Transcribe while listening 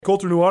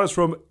Colter Nuanez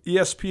from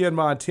ESPN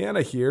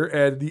Montana here,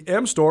 and the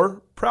M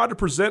Store, proud to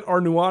present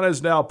our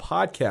Nuanez Now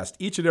podcast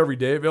each and every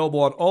day, available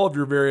on all of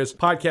your various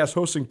podcast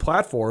hosting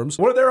platforms.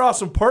 One of their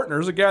awesome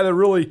partners, a guy that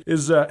really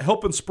is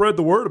helping spread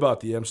the word about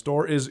the M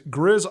Store, is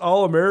Grizz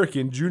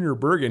All-American Junior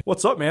Bergen.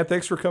 What's up, man?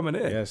 Thanks for coming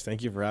in. Yes,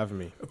 thank you for having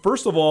me.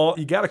 First of all,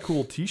 you got a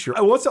cool t-shirt.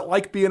 What's it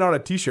like being on a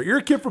t-shirt? You're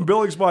a kid from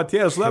Billings,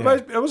 Montana, so that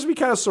must be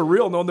kind of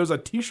surreal knowing there's a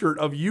t-shirt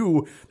of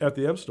you at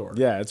the M Store.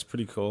 Yeah, it's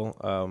pretty cool.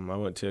 I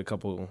went to a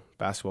couple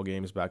basketball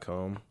games back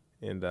home,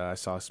 and I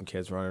saw some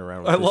kids running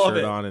around with the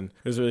shirt on, and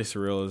it was really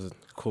surreal. It was a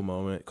cool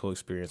moment, cool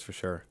experience for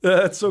sure.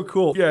 That's so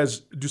cool. You guys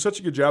do such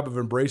a good job of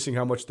embracing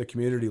how much the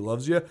community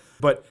loves you.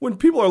 But when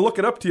people are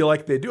looking up to you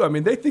like they do,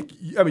 they think,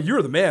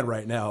 you're the man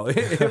right now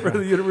for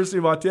the University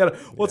of Montana.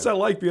 What's that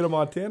like being a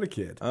Montana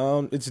kid?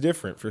 It's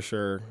different for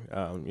sure.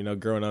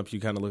 Growing up, you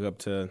kind of look up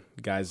to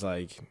guys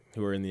like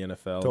who are in the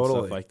NFL and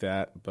stuff like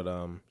that. But,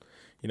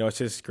 it's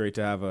just great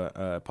to have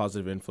a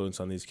positive influence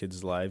on these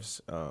kids' lives.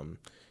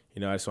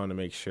 I just want to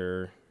make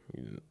sure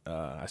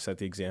I set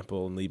the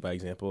example and lead by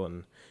example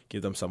and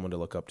give them someone to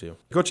look up to.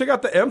 Go check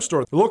out the M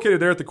Store. They're located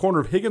there at the corner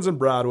of Higgins and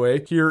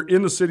Broadway here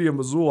in the city of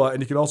Missoula,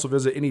 and you can also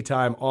visit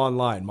anytime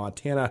online,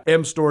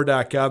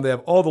 montanamstore.com. They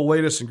have all the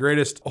latest and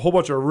greatest, a whole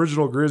bunch of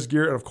original Grizz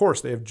gear, and of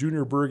course, they have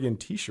Junior Bergen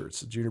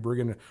t-shirts. Junior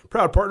Bergen,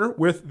 proud partner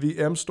with the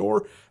M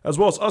Store, as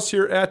well as us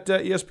here at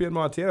ESPN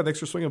Montana. Thanks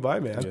for swinging by,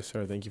 man. Yes,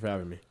 sir. Thank you for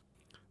having me.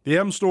 The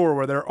M Store,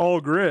 where they're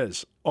all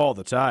Grizz all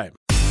the time.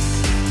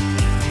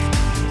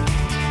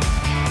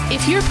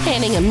 If you're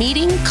planning a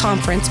meeting,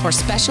 conference, or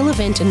special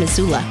event in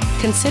Missoula,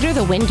 consider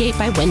the Wingate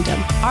by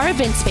Wyndham. Our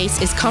event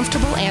space is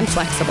comfortable and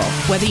flexible.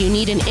 Whether you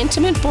need an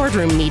intimate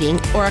boardroom meeting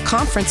or a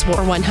conference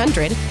for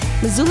 100,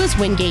 Missoula's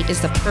Wingate is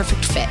the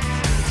perfect fit.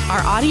 Our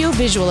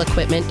audio-visual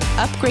equipment,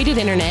 upgraded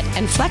internet,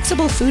 and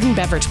flexible food and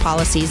beverage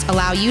policies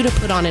allow you to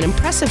put on an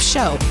impressive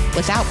show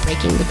without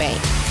breaking the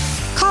bank.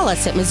 Call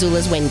us at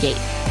Missoula's Wingate,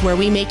 where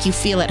we make you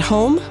feel at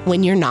home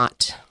when you're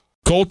not.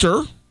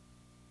 Colter.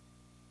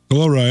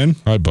 Hello, Ryan.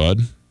 Hi,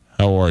 bud.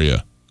 How are you?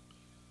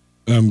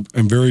 I'm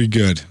very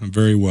good. I'm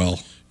very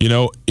well.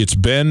 It's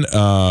been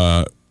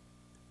a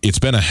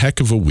heck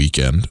of a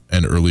weekend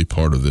and early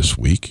part of this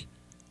week.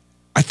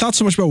 I thought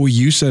so much about what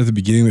you said at the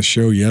beginning of the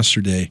show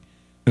yesterday,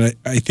 and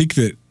I think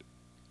that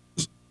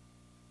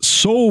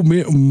so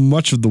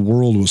much of the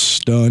world was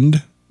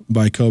stunned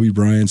by Kobe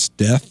Bryant's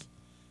death.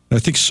 And I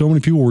think so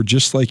many people were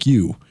just like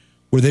you,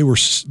 where they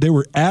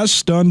were as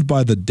stunned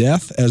by the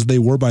death as they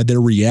were by their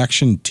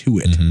reaction to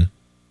it. Mm-hmm.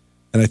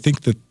 And I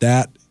think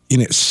that in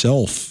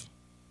itself,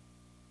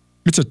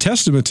 it's a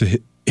testament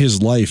to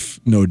his life,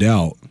 no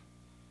doubt.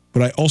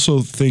 But I also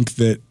think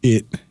that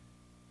it's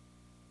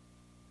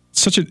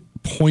such a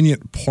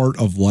poignant part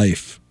of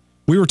life.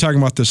 We were talking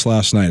about this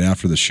last night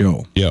after the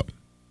show. Yeah.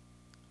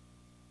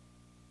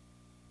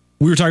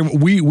 We were talking.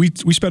 We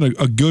spent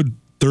a good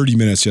 30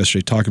 minutes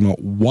yesterday talking about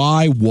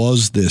why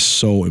was this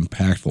so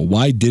impactful?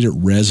 Why did it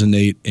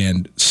resonate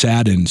and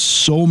sadden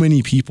so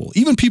many people,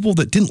 even people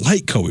that didn't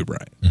like Kobe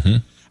Bryant?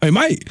 Mm-hmm.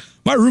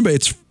 My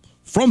roommate's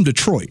from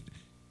Detroit.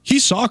 He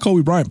saw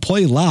Kobe Bryant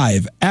play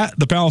live at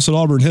the Palace at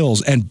Auburn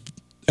Hills and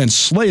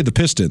slay the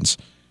Pistons.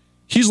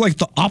 He's like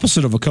the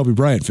opposite of a Kobe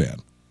Bryant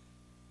fan.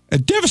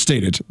 And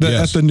devastated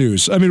at the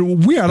news.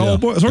 We had all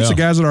sorts of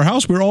guys at our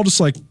house. We were all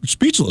just like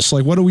speechless.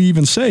 Like, what do we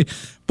even say?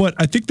 But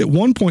I think that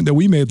one point that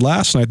we made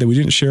last night that we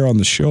didn't share on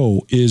the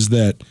show is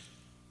that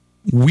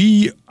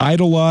we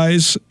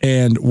idolize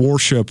and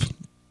worship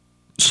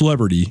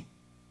celebrity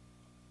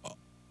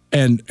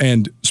and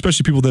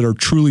especially people that are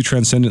truly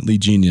transcendently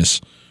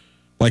genius,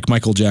 like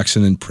Michael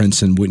Jackson and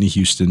Prince and Whitney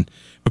Houston.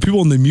 But people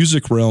in the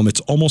music realm, it's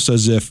almost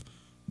as if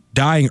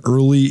dying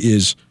early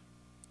is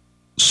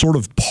sort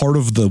of part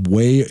of the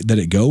way that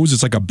it goes.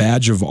 It's like a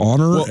badge of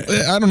honor. Well,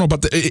 I don't know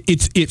about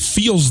it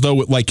feels though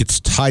like it's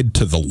tied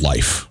to the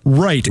life.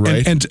 Right.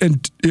 And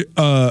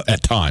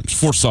at times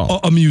for some.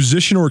 A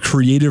musician or a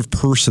creative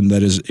person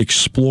that is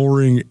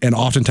exploring and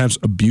oftentimes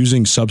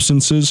abusing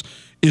substances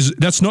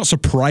that's not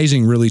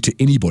surprising really to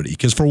anybody,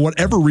 because for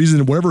whatever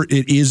reason, whatever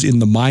it is in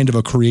the mind of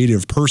a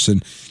creative person,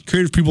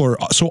 creative people are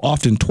so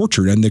often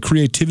tortured, and the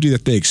creativity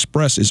that they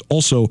express is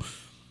also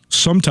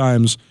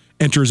sometimes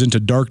enters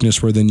into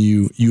darkness where then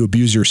you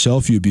abuse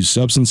yourself, you abuse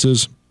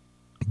substances.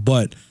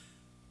 But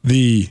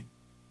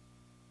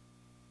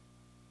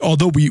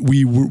although we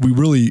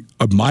really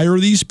admire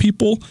these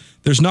people,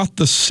 there's not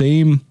the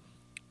same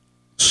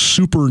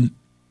super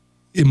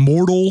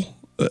immortal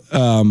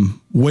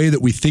way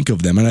that we think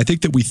of them. And I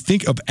think that we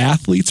think of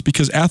athletes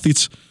because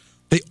athletes,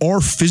 they are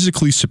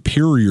physically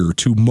superior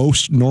to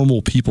most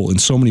normal people in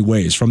so many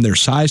ways, from their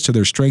size to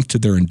their strength to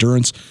their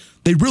endurance.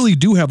 They really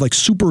do have like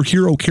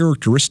superhero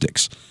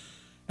characteristics.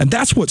 And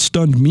that's what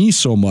stunned me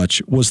so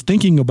much, was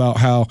thinking about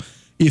how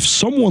if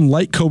someone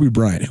like Kobe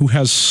Bryant, who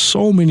has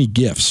so many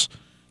gifts,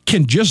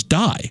 can just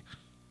die,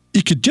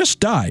 it could just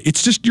die.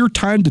 It's just your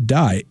time to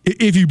die.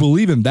 If you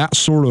believe in that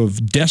sort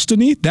of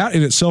destiny, that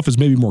in itself is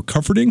maybe more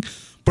comforting,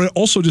 but it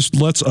also just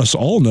lets us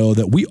all know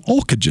that we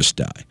all could just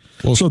die.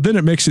 Well, so then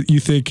it makes it,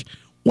 you think,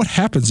 what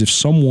happens if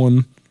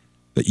someone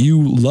that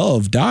you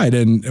love died,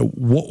 and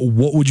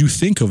what would you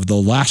think of the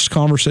last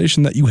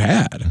conversation that you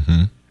had?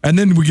 Mm-hmm. And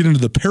then we get into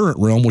the parent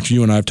realm, which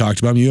you and I have talked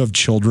about. I mean, you have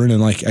children,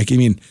 and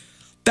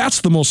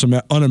that's the most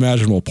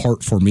unimaginable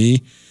part for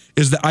me,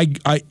 is that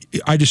I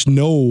just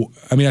know.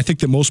 I mean, I think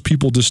that most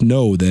people just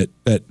know that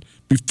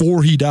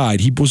before he died,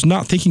 he was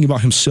not thinking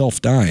about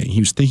himself dying. He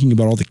was thinking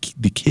about all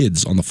the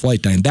kids on the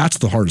flight dying. That's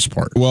the hardest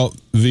part. Well,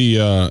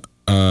 it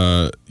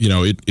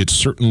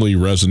certainly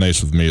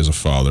resonates with me as a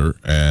father,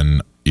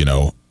 and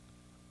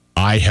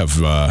I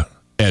have,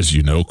 as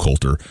you know,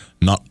 Coulter,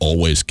 not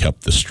always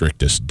kept the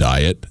strictest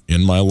diet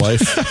in my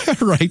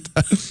life. Right.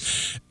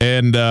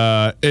 And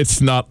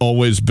it's not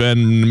always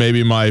been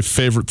maybe my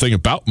favorite thing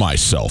about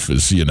myself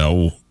is,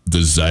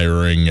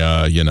 desiring,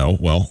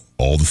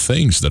 all the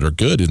things that are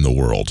good in the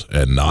world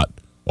and not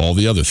all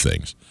the other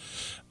things.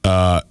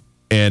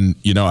 And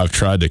I've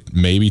tried to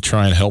maybe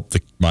try and help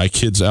my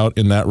kids out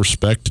in that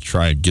respect, to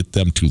try and get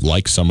them to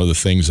like some of the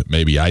things that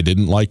maybe I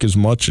didn't like as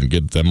much, and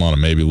get them on a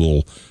maybe a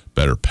little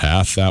better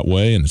path that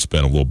way. And it's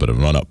been a little bit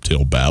of an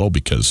uphill battle,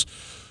 because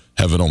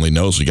heaven only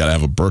knows we got to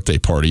have a birthday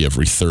party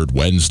every third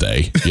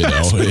Wednesday,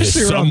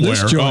 somewhere.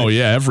 Oh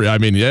yeah,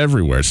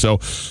 everywhere. So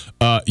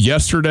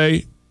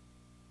yesterday,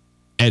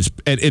 and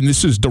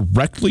this is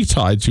directly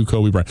tied to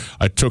Kobe Bryant,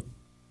 I took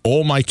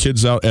all my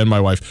kids out and my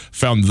wife,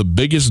 found the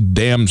biggest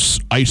damn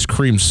ice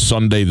cream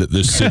sundae that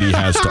this city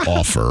has to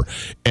offer,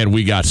 and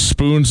we got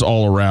spoons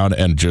all around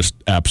and just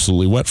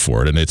absolutely went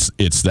for it. And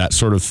it's that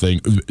sort of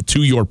thing.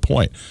 To your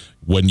point,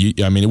 when we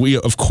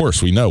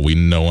know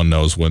no one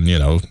knows when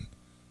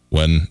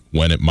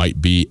it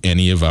might be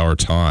any of our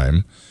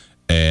time,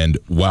 and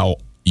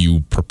while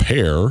you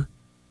prepare.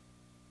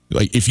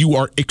 Like, if you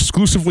are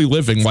exclusively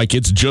living like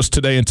it's just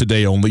today and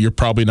today only, you're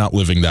probably not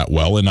living that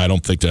well, and I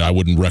don't think that I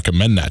wouldn't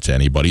recommend that to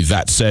anybody.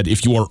 That said,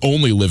 if you are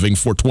only living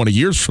for 20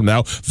 years from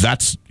now,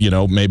 that's,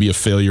 maybe a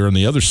failure on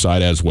the other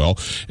side as well.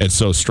 And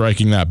so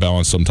striking that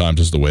balance sometimes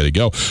is the way to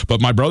go.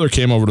 But my brother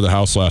came over to the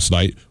house last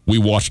night. We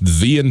watched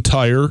the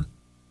entire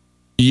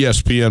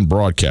ESPN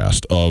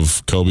broadcast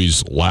of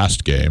Kobe's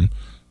last game,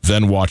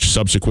 then watched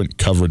subsequent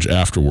coverage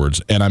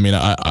afterwards. And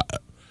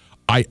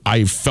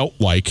I felt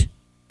like,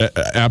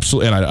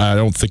 absolutely, and I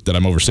don't think that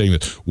I'm overstating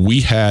this.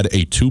 We had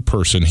a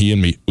two-person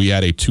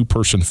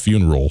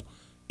funeral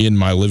in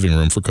my living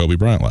room for Kobe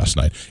Bryant last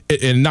night,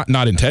 and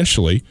not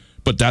intentionally,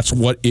 but that's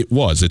what it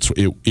was.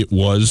 It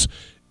was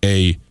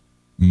a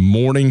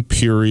mourning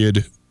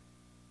period,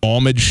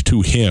 homage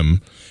to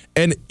him,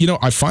 and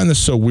I find this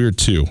so weird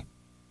too.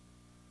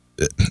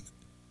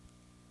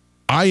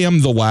 I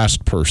am the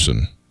last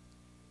person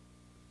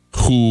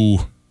who,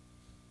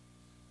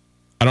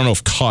 I don't know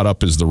if caught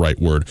up is the right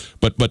word,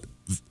 but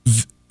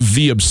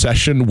the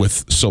obsession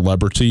with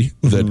celebrity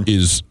that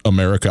is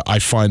America, I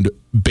find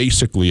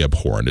basically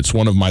abhorrent. It's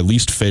one of my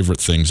least favorite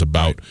things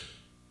about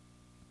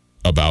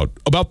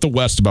the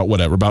West, about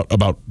whatever,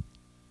 about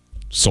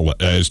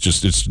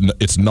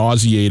it's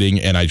nauseating,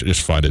 and I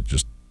just find it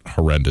just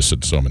horrendous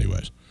in so many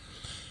ways.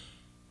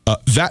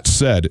 That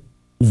said,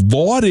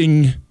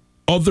 lauding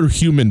other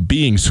human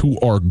beings who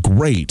are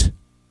great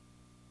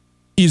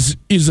is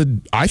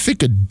I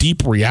think a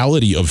deep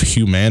reality of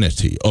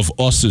humanity, of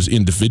us as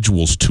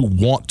individuals, to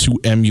want to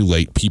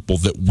emulate people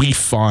that we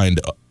find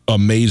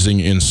amazing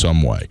in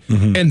some way.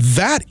 Mm-hmm. And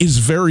that is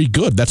very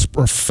good. That's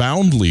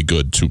profoundly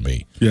good to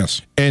me.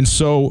 Yes. And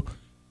so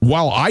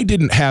while I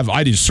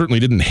certainly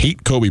didn't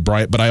hate Kobe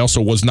Bryant, but I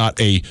also was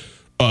not a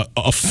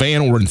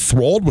fan or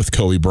enthralled with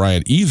Kobe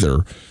Bryant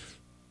either.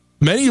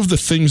 Many of the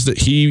things that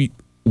he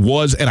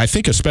was, and I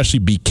think especially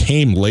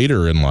became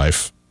later in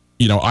life,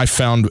 I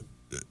found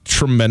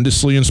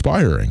tremendously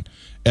inspiring.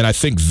 And I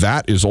think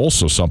that is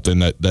also something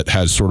that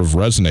has sort of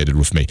resonated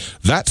with me.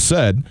 That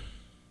said,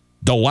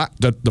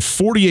 the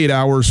 48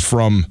 hours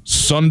from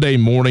Sunday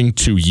morning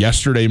to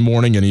yesterday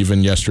morning, and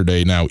even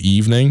yesterday now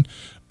evening,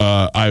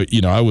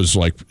 I was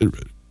like,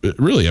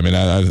 really,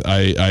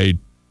 I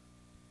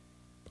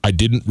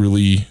didn't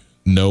really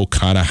know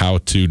kind of how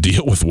to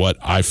deal with what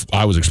I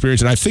was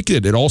experiencing. And I think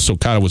it also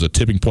kind of was a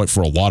tipping point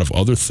for a lot of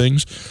other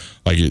things.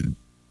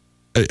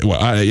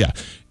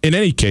 In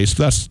any case,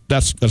 that's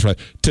right.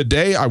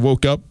 Today I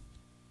woke up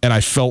and I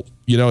felt,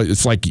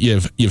 it's like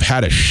you've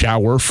had a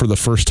shower for the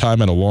first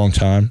time in a long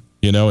time,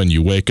 and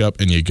you wake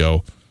up and you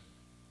go,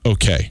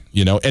 okay,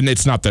 and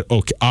it's not that,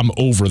 okay, I'm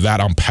over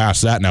that, I'm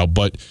past that now,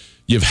 but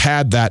you've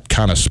had that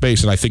kind of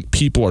space. And I think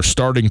people are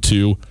starting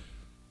to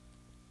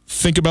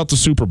think about the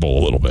Super Bowl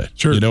a little bit.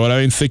 Sure. You know what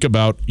I mean? Think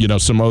about,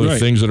 some other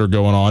things that are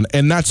going on.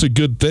 And that's a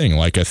good thing.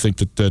 Like, I think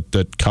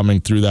that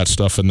coming through that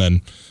stuff and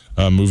then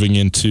moving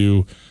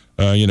into,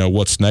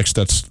 what's next,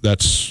 that's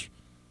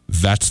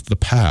the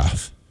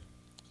path.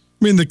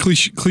 I mean, the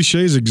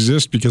cliches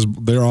exist because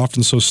they're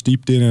often so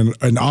steeped in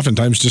and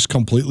oftentimes just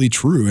completely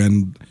true.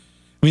 And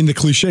I mean, the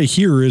cliche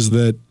here is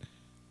that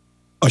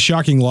a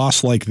shocking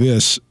loss like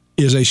this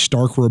is a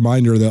stark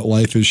reminder that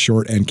life is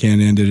short and can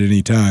end at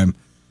any time.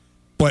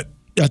 But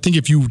I think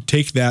if you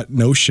take that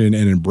notion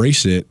and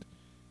embrace it,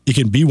 it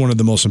can be one of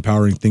the most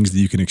empowering things that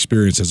you can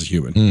experience as a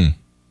human.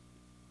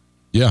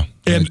 Yeah.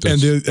 And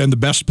the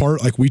best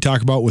part, like we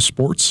talk about with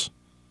sports,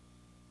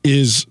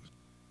 is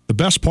the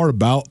best part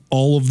about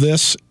all of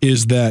this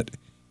is that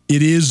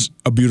it is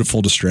a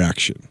beautiful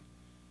distraction.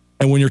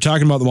 And when you're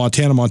talking about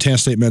the Montana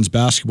State men's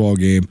basketball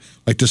game,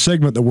 like the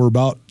segment that we're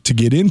about to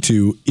get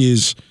into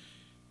is,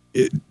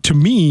 to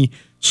me,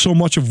 so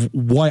much of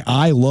why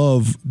I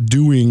love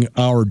doing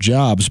our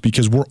jobs,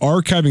 because we're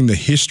archiving the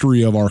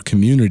history of our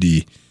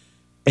community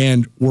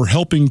and we're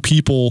helping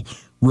people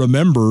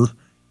remember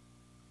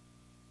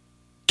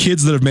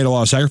kids that have made a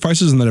lot of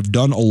sacrifices and that have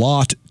done a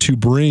lot to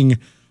bring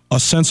a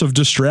sense of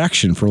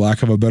distraction, for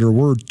lack of a better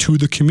word, to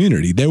the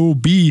community. There will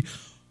be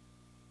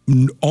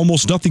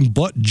almost nothing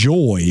but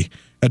joy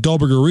at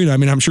Dahlberg Arena. I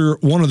mean, I'm sure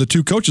one of the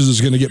two coaches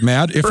is going to get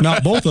mad, if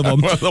not both of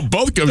them. Well, they'll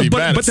both going to be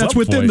mad. But that's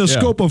within the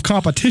scope of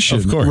competition,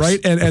 of course, right?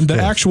 And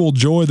the actual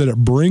joy that it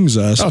brings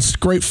us. Oh, it's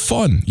great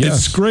fun.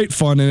 Yes. It's great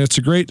fun, and it's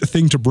a great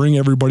thing to bring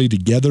everybody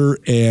together.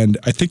 And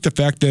I think the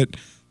fact that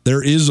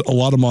there is a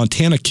lot of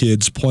Montana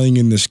kids playing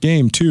in this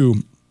game,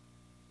 too,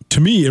 to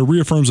me, it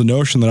reaffirms a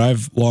notion that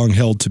I've long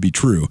held to be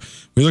true.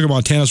 We look at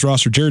Montana's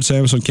roster, Jared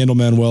Samuelson, Kendall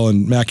Manuel,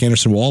 and Mac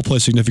Anderson will all play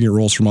significant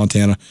roles for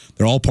Montana.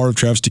 They're all part of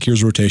Travis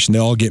DeCuire's rotation. They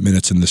all get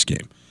minutes in this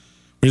game.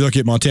 When you look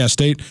at Montana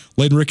State,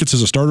 Layden Ricketts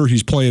is a starter.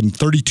 He's playing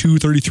 32,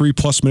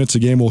 33-plus minutes a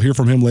game. We'll hear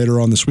from him later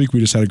on this week.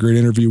 We just had a great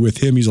interview with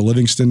him. He's a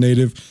Livingston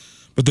native.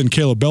 But then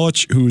Caleb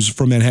Belich, who's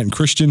from Manhattan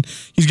Christian,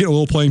 he's getting a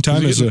little playing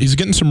time. He's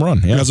getting some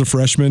run as a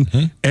freshman.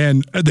 Mm-hmm.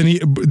 And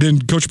then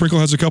Coach Sprinkle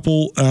has a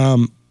couple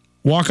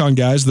walk-on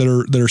guys that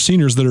are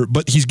seniors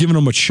but he's given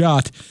them a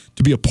shot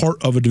to be a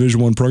part of a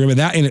Division I program, and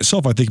that in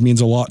itself I think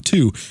means a lot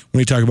too when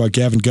we talk about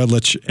Gavin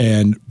Gudlich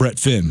and Brett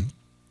Finn.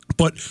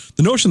 But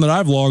the notion that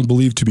I've long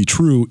believed to be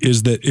true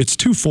is that it's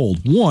twofold.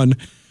 One,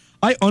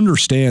 I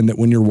understand that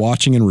when you're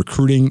watching and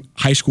recruiting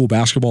high school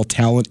basketball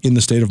talent in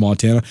the state of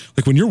Montana,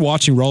 like when you're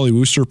watching Raleigh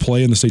Wooster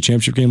play in the state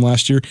championship game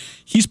last year,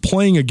 he's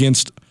playing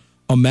against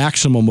a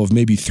maximum of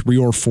maybe 3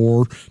 or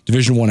 4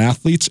 Division I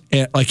athletes,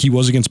 like he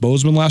was against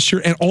Bozeman last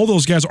year. And all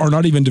those guys are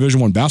not even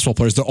Division I basketball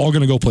players. They're all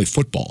going to go play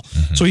football.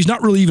 Mm-hmm. So he's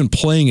not really even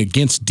playing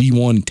against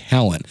D1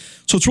 talent.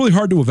 So it's really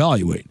hard to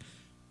evaluate.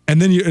 And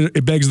then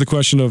it begs the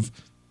question of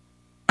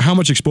how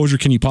much exposure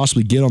can you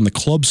possibly get on the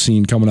club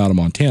scene coming out of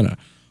Montana?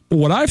 But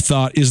what I've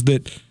thought is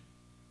that,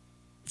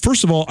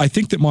 first of all, I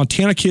think that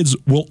Montana kids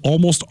will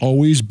almost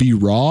always be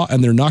raw,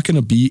 and they're not going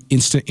to be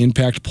instant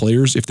impact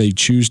players if they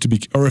choose to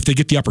be, or if they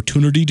get the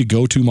opportunity to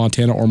go to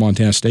Montana or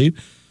Montana State.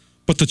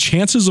 But the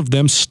chances of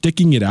them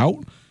sticking it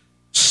out,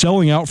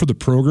 selling out for the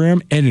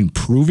program, and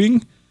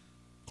improving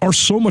are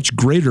so much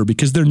greater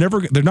because they're not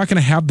going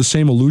to have the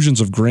same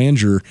illusions of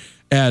grandeur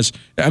as,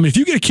 I mean, if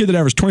you get a kid that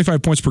averaged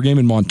 25 points per game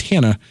in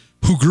Montana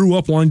who grew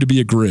up wanting to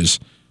be a Grizz,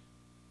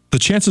 the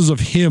chances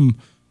of him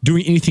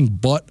doing anything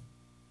but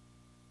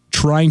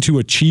trying to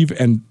achieve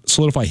and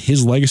solidify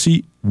his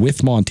legacy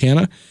with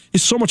Montana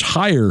is so much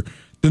higher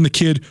than the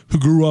kid who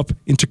grew up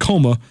in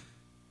Tacoma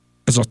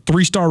as a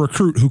 3-star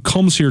recruit who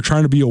comes here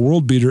trying to be a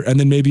world beater, and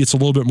then maybe it's a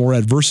little bit more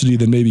adversity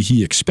than maybe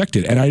he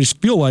expected. And I just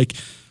feel like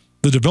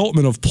the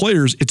development of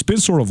players, it's been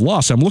sort of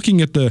lost. I'm looking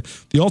at the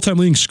all-time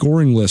leading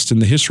scoring list in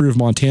the history of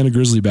Montana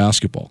Grizzly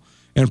basketball.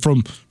 And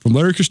from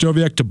Larry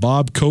Krzysztofiak to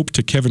Bob Cope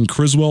to Kevin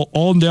Criswell,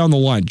 all down the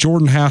line,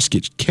 Jordan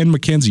Haskett, Ken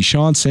McKenzie,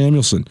 Sean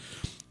Samuelson.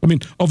 I mean,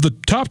 of the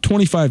top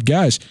 25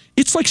 guys,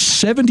 it's like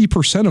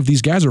 70% of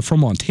these guys are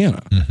from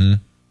Montana. Mm-hmm.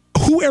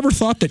 Who ever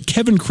thought that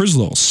Kevin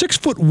Criswell,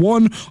 6'1",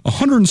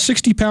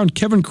 160-pound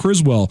Kevin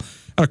Criswell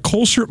out of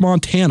Colstrip,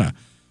 Montana,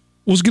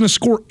 was going to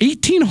score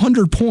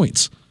 1,800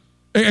 points?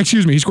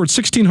 Excuse me, he scored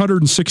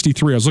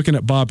 1,663. I was looking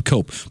at Bob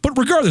Cope. But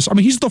regardless, I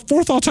mean, he's the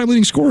 4th all-time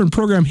leading scorer in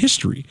program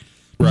history.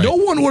 Right. No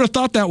one would have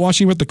thought that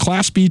watching him at the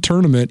Class B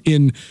tournament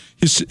in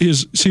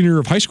his senior year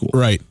of high school.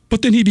 Right.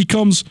 But then he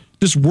becomes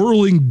this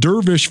whirling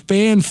dervish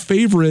fan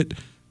favorite.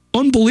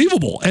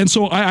 Unbelievable. And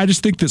so I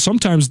just think that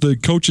sometimes the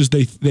coaches,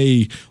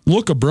 they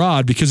look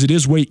abroad because it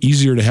is way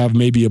easier to have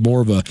maybe a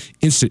more of a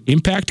instant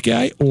impact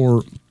guy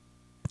or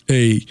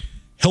a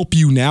help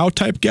you now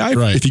type guy,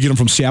 right, if you get them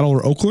from Seattle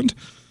or Oakland.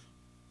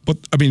 But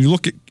I mean,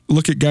 look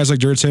at guys like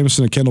Jared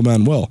Samuelson and Kendall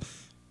Manuel.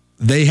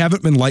 They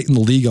haven't been lighting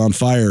the league on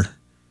fire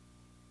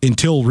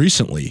until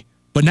recently,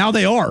 but now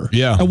they are.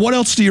 Yeah. And what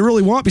else do you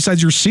really want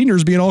besides your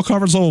seniors being all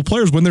conference level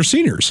players when they're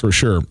seniors? For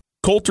sure.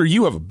 Coulter,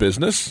 you have a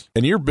business,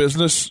 and your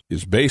business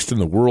is based in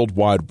the World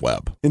Wide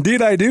Web.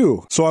 Indeed I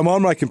do, so I'm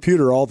on my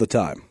computer all the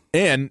time.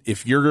 And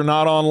if you're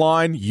not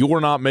online, you're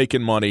not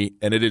making money,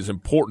 and it is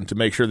important to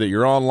make sure that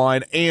you're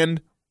online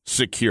and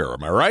secure.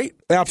 Am I right?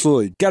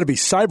 Absolutely. Got to be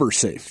cyber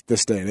safe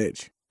this day and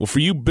age. Well, for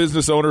you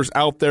business owners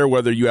out there,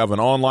 whether you have an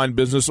online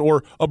business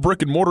or a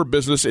brick-and-mortar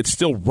business, it's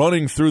still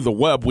running through the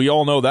web. We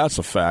all know that's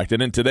a fact.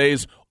 And in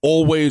today's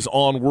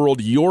always-on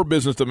world, your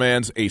business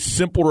demands a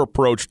simpler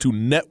approach to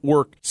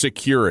network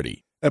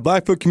security. At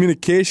Blackfoot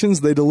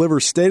Communications, they deliver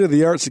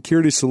state-of-the-art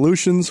security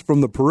solutions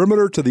from the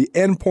perimeter to the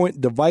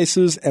endpoint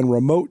devices and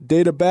remote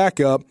data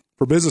backup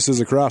for businesses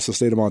across the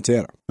state of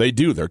Montana. They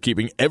do. They're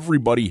keeping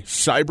everybody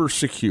cyber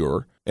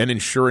secure and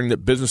ensuring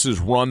that businesses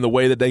run the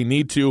way that they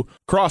need to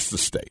across the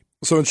state.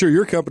 So ensure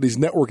your company's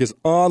network is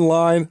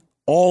online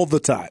all the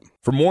time.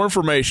 For more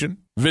information,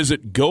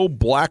 visit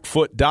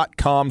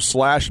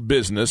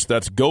goblackfoot.com/business.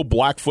 That's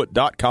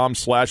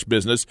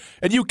goblackfoot.com/business.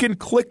 And you can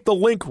click the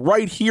link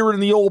right here in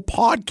the old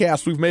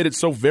podcast. We've made it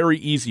so very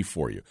easy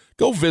for you.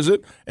 Go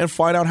visit and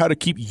find out how to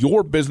keep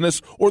your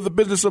business or the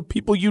business of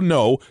people you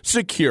know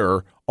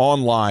secure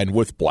online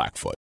with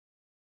Blackfoot.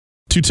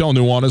 Tutel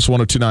Nuanez,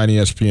 102.9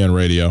 ESPN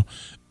Radio.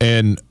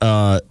 And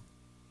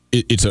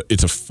it's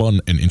a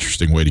fun and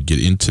interesting way to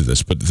get into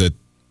this, but the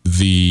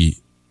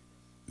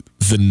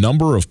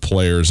number of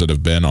players that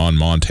have been on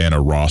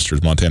Montana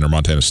rosters, Montana or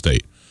Montana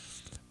State,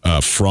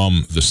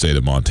 from the state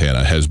of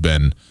Montana has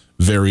been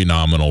very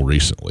nominal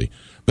recently.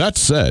 That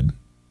said,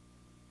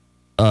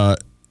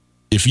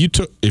 if you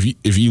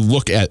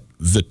look at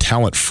the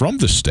talent from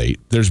the state,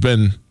 there's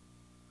been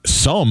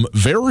some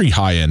very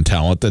high-end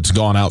talent that's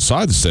gone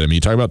outside the state. I mean,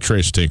 you talk about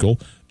Trace Tinkle,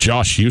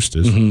 Josh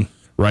Eustace,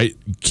 right?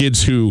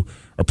 Kids who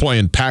are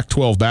playing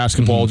Pac-12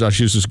 basketball. Josh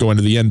Eustace going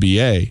to the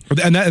NBA,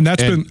 and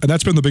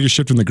that's been the biggest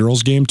shift in the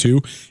girls' game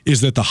too. Is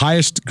that the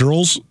highest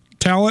girls'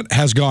 talent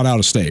has gone out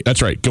of state?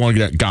 That's right. Going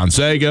to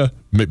Gonzaga,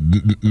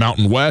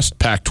 Mountain West,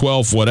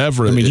 Pac-12,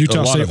 whatever. I mean,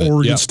 Utah State,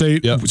 Oregon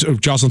State. Yep.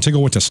 Jocelyn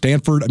Tinkle went to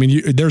Stanford. I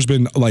mean, there's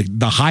been like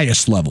the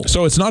highest level.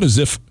 So it's not as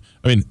if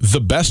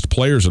the best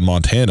players in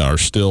Montana are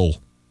still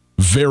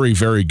very,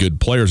 very good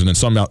players, and in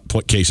some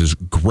cases,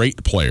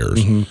 great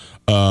players.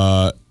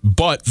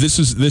 But this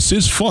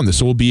is fun.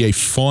 This will be a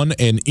fun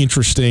and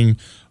interesting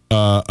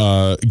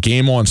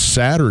game on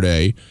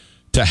Saturday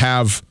to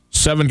have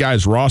 7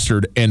 guys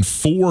rostered and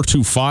 4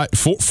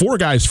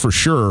 guys for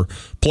sure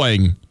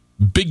playing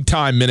big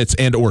time minutes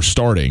and or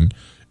starting.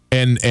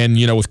 And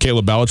with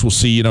Caleb Ballich, we'll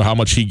see how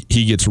much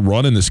he gets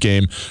run in this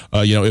game,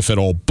 if at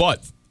all.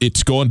 But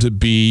it's going to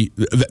be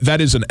that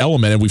is an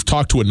element, and we've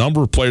talked to a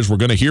number of players. We're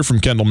going to hear from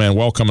Kendall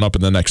Manuel coming up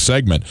in the next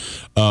segment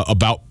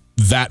about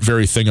that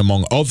very thing,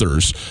 among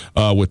others,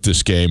 with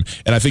this game.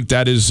 And I think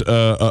that is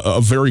a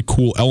very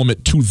cool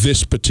element to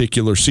this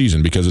particular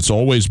season, because it's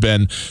always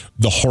been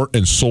the heart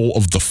and soul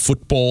of the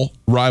football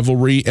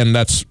rivalry, and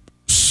that's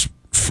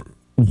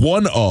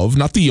one of,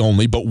 not the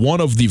only, but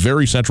one of the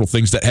very central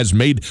things that has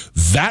made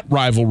that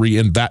rivalry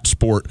in that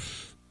sport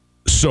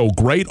so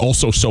great,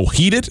 also so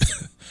heated.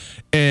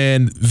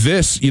 And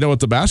this, at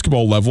the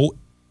basketball level,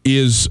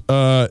 is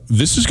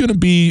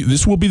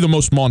this will be the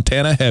most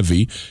Montana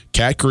heavy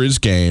Cat Grizz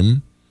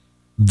game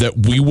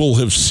that we will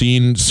have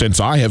seen since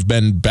I have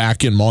been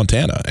back in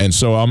Montana. And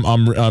so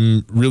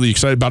I'm really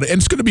excited about it. And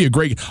it's going to be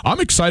I'm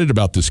excited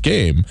about this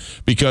game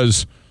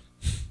because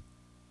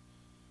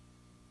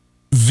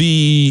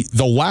the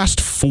last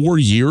 4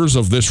 years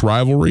of this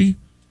rivalry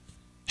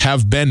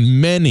have been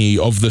many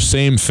of the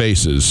same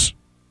faces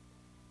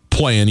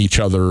playing each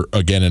other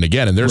again and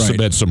again. And there's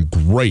been some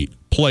great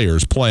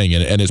players playing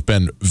in it, and it's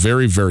been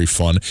very, very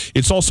fun.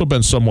 It's also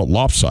been somewhat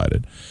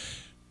lopsided.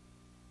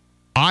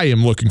 I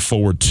am looking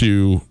forward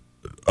to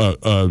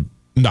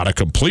not a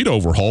complete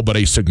overhaul, but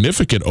a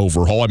significant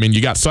overhaul. I mean,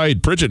 you got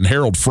Saeed Pridgett and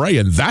Harold Frey,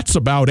 and that's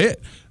about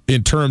it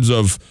in terms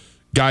of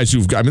guys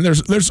who've got. I mean,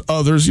 there's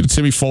others,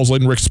 Timmy Falls,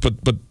 Layden Ricks, but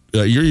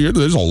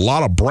there's a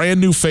lot of brand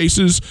new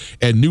faces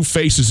and new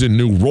faces in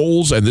new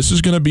roles, and this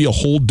is going to be a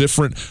whole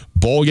different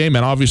ball game,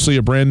 and obviously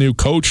a brand new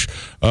coach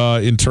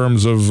in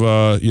terms of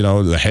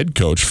the head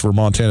coach for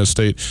Montana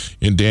State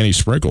in Danny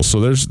Sprinkle.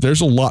 So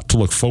there's a lot to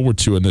look forward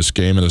to in this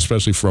game, and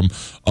especially from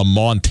a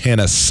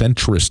Montana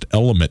centrist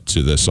element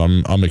to this.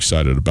 I'm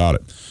excited about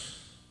it.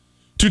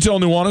 Tutel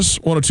Nuanez,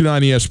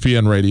 102.9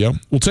 ESPN Radio.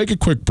 We'll take a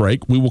quick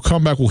break. We will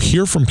come back. We'll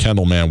hear from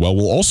Kendall Manuel.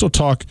 We'll also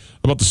talk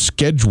about the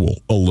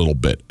schedule a little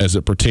bit as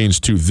it pertains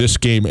to this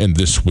game and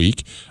this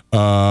week.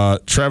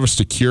 Travis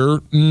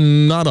DeCuire,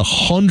 not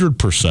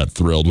 100%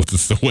 thrilled with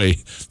the way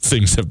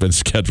things have been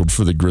scheduled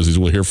for the Grizzlies.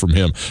 We'll hear from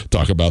him,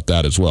 talk about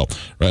that as well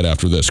right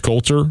after this.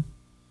 Coulter,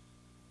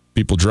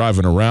 people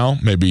driving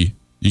around, maybe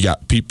you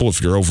got people,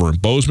 if you're over in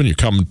Bozeman, you're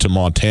coming to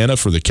Montana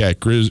for the Cat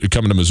Grizz, you're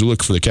coming to Missoula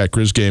for the Cat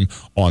Grizz game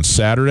on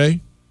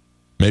Saturday.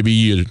 Maybe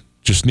you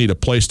just need a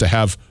place to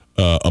have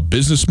a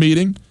business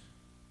meeting.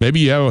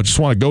 Maybe you just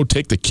want to go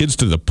take the kids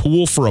to the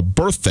pool for a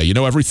birthday.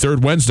 Every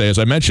third Wednesday, as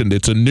I mentioned,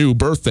 it's a new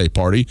birthday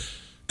party.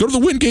 Go to the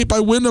Wingate by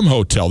Wyndham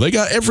Hotel. They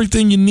got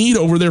everything you need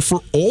over there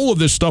for all of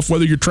this stuff,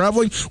 whether you're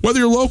traveling, whether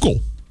you're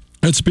local.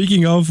 And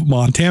speaking of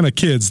Montana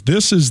kids,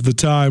 this is the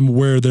time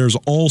where there's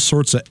all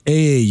sorts of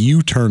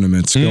AAU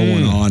tournaments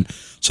going on.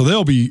 So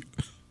there'll be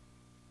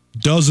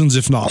dozens,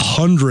 if not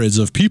hundreds,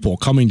 of people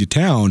coming to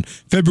town.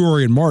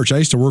 February and March, I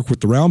used to work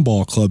with the Round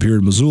Ball Club here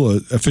in Missoula,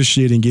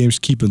 officiating games,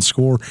 keeping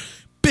score.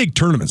 Big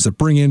tournaments that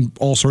bring in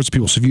all sorts of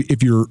people. So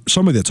if you're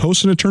somebody that's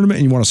hosting a tournament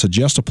and you want to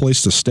suggest a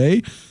place to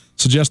stay,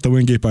 suggest the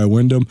Wingate by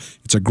Wyndham.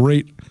 It's a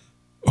great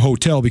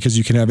hotel because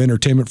you can have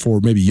entertainment for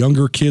maybe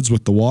younger kids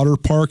with the water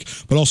park,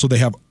 but also they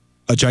have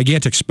a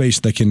gigantic space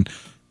that can,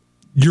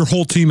 your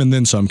whole team and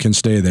then some can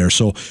stay there.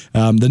 So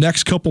the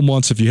next couple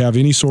months, if you have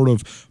any sort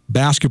of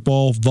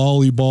basketball,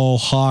 volleyball,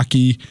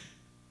 hockey,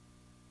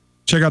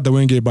 check out the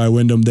Wingate by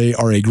Wyndham. They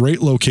are a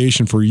great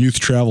location for youth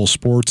travel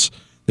sports.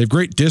 They have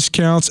great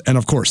discounts, and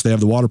of course, they have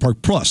the water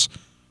park plus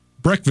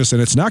breakfast,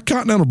 and it's not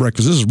continental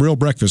breakfast. This is real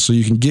breakfast, so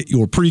you can get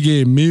your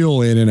pregame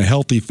meal in a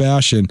healthy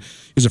fashion.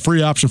 It's a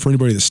free option for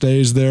anybody that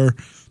stays there.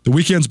 The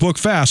weekends book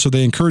fast, so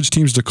they encourage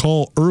teams to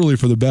call early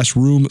for the best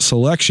room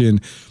selection.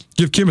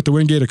 Give Kim at the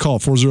Wingate a call,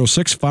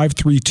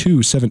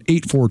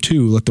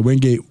 406-532-7842. Let the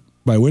Wingate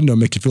by Wyndham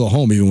make you feel at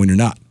home even when you're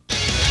not.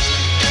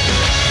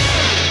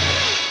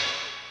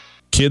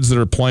 Kids that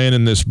are playing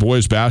in this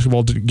boys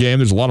basketball game,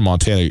 there's a lot of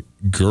Montana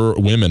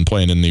women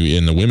playing in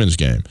the women's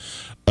game.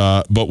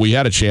 But we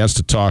had a chance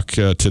to talk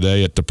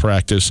today at the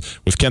practice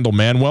with Kendall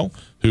Manuel,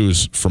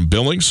 who's from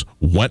Billings,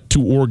 went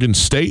to Oregon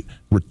State,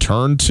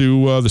 returned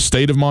to the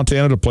state of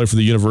Montana to play for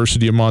the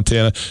University of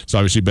Montana. It's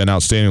obviously been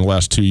outstanding the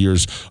last 2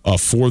 years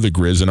for the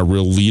Grizz and a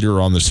real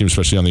leader on this team,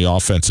 especially on the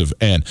offensive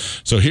end.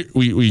 So here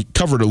we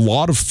covered a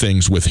lot of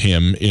things with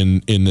him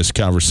in this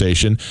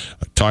conversation,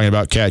 talking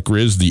about Cat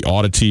Grizz, the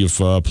oddity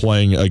of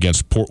playing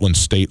against Portland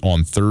State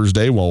on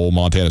Thursday while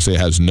Montana State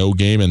has no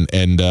game,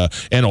 and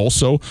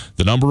also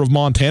the number of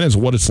Montanans,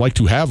 what it's like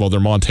to have other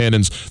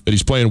Montanans that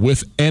he's playing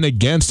with and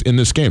against in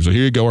this game. So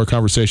here you go, our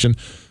conversation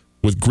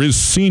with Grizz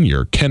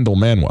senior Kendall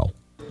Manuel.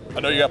 I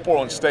know you got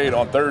Portland State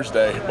on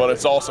Thursday, but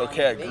it's also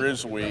Cat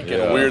Grizz week,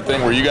 and a weird thing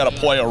where you got to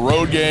play a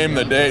road game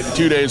 2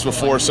 days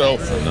before. So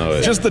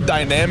just the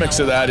dynamics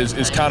of that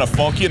is kind of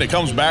funky, and it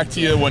comes back to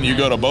you when you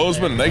go to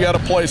Bozeman and they got to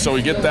play, so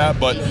we get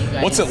that. But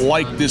what's it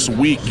like this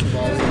week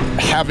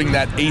having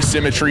that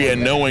asymmetry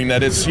and knowing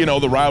that it's,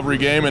 the rivalry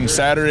game and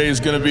Saturday is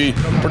going to be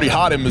pretty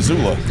hot in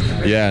Missoula?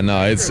 Yeah,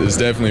 no, it's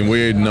definitely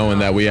weird knowing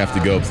that we have to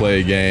go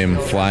play a game,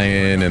 fly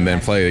in, and then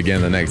play it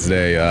again the next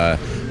day.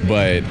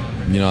 But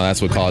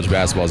that's what college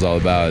basketball is all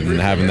about, and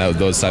having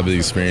those type of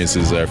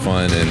experiences are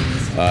fun, and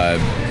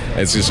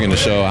it's just going to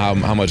show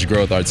how much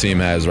growth our team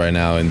has right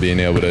now, and being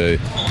able to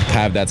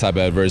have that type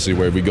of adversity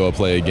where we go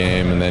play a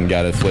game and then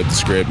got to flip the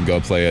script and go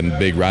play a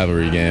big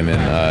rivalry game,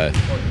 and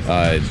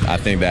I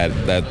think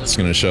that's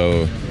going to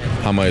show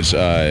how much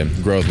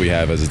growth we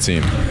have as a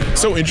team.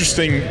 So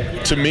interesting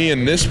to me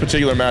in this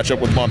particular matchup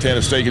with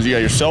Montana State, because you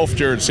got yourself,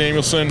 Jared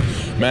Samuelson,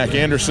 Mac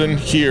Anderson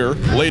here,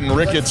 Layden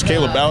Ricketts,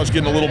 Caleb Bowers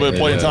getting a little bit of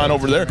playing time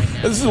over there.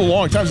 This is a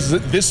long time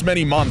since this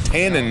many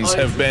Montanans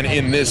have been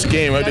in this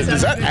game.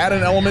 Does that add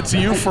an element to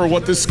you for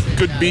what this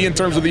could be in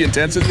terms of the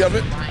intensity of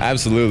it?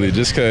 Absolutely,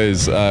 just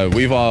because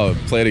we've all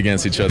played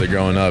against each other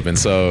growing up, and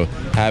so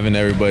having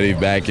everybody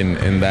back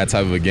in that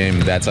type of a game,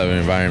 that type of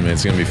environment,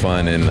 it's going to be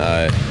fun, and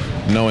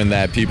knowing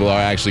that people are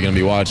actually going to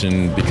be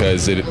watching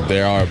because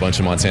there are a bunch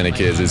of Montana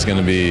kids, it's going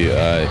to be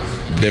a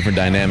different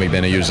dynamic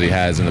than it usually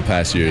has in the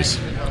past years.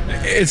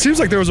 It seems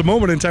like there was a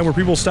moment in time where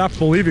people stopped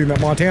believing that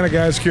Montana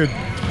guys could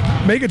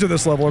make it to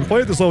this level and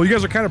play at this level. You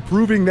guys are kind of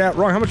proving that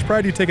wrong. How much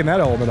pride do you take in that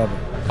element of it?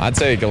 I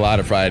take a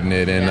lot of pride in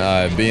it,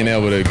 and being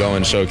able to go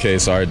and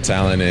showcase our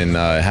talent and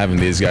having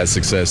these guys'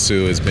 success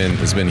too has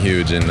been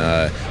huge, and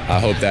I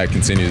hope that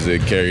continues to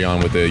carry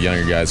on with the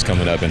younger guys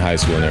coming up in high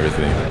school and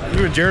everything.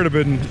 You and Jared have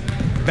been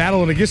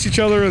battling against each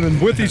other and then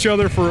with each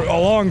other for a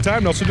long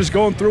time now, so just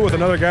going through with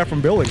another guy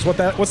from Billings, what's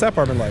that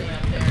part been like?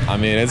 I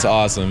mean, it's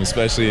awesome,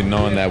 especially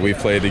knowing that we've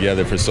played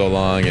together for so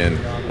long and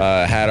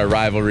had a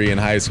rivalry in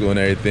high school and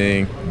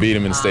everything, beat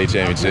him in the state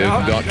championship.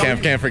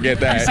 Can't forget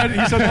that.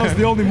 He said that was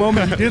the only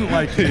moment he didn't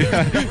like you.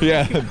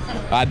 Yeah,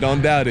 I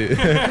don't doubt it.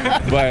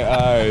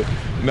 But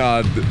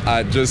no,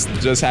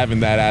 just having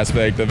that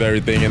aspect of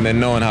everything, and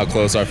then knowing how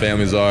close our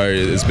families are,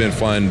 it's been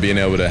fun being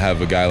able to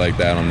have a guy like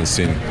that on this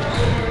team.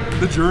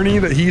 The journey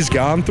that he's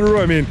gone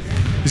through,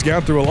 he's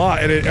gone through a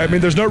lot, and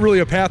there's not really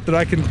a path that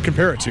I can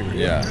compare it to.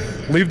 Yeah.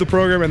 Leave the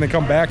program and then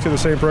come back to the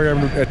same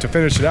program to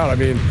finish it out.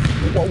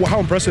 How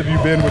impressive have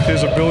you been with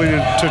his ability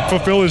to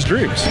fulfill his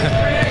dreams?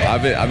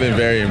 I've been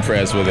very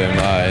impressed with him,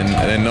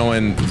 and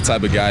knowing the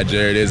type of guy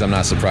Jared is, I'm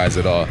not surprised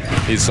at all.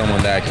 He's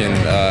someone that can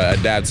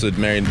adapt to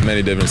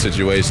many different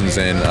situations,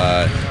 and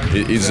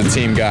he's a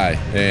team guy,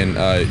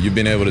 and you've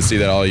been able to see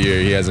that all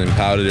year. He hasn't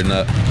pouted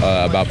enough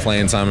about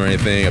playing time or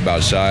anything,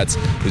 about shots.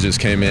 He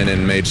just came in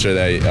and made sure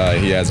that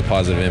he has a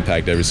positive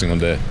impact every single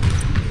day.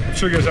 I'm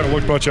sure you guys haven't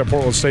looked much at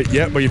Portland State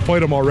yet, but you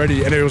played them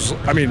already, and it was,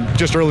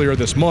 just earlier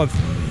this month.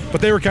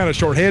 But they were kind of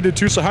shorthanded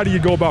too, so how do you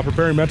go about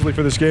preparing mentally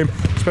for this game,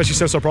 especially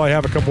since they'll probably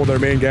have a couple of their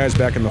main guys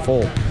back in the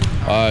fold?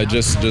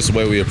 Just the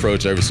way we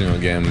approach every single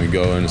game. We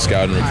go and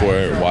scout and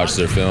report, watch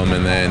their film,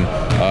 and then,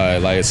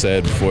 like I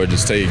said before,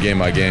 just take it game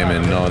by game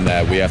and knowing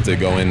that we have to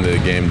go into the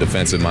game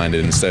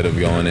defensive-minded instead of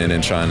going in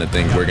and trying to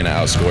think we're going to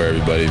outscore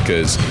everybody,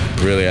 because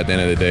really at the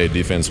end of the day,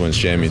 defense wins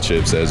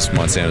championships, as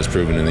Montana's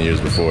proven in the years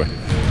before.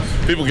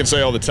 People can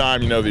say all the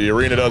time, the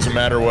arena doesn't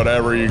matter,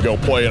 whatever, you go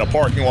play in a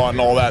parking lot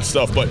and all that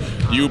stuff, but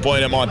you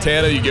playing in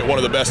Montana, you get one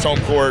of the best home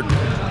court,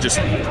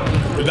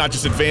 not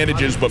just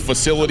advantages, but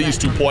facilities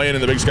to play in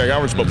the Big Sky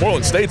Conference. But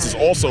Portland State's is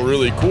also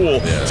really cool.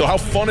 Yeah. So how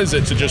fun is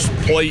it to just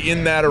play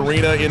in that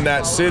arena, in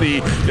that city,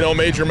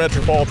 major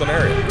metropolitan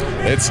area?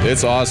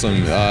 It's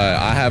awesome.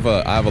 I have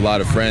a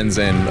lot of friends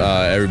and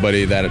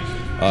everybody that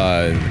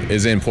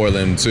is in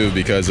Portland too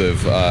because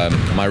of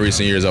my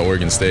recent years at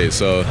Oregon State.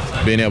 So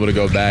being able to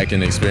go back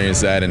and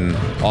experience that, and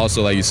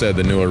also like you said,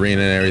 the new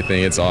arena and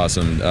everything, it's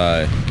awesome.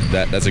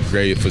 That's a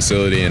great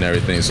facility and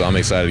everything. So I'm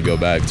excited to go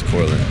back to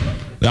Portland.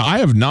 Now, I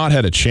have not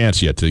had a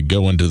chance yet to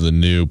go into the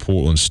new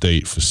Portland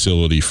State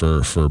facility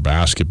for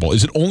basketball.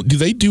 Is it only? Do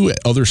they do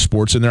other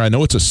sports in there? I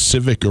know it's a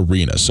civic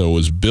arena, so it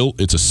was built.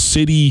 It's a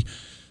city.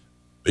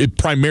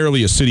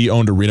 Primarily a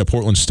city-owned arena.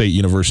 Portland State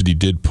University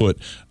did put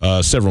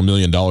several $1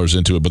 million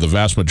into it, but the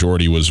vast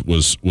majority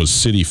was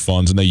city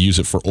funds, and they use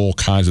it for all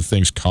kinds of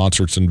things,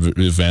 concerts and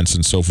events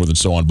and so forth and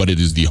so on. But it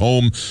is the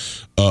home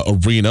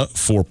arena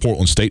for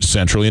Portland State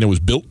centrally, and it was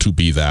built to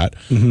be that.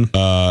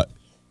 Mm-hmm.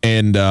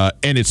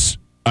 And it's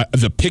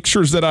the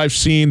pictures that I've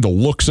seen, the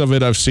looks of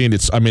it I've seen.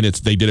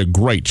 They did a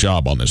great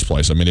job on this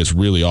place. I mean, it's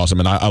really awesome,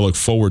 and I look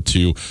forward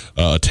to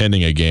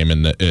attending a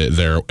game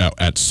there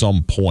at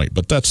some point.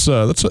 But that's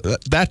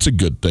a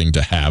good thing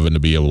to have and to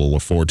be able to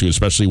look forward to,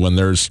 especially when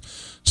there's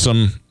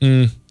some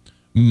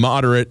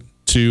moderate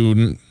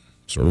to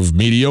sort of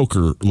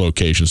mediocre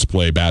locations to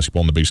play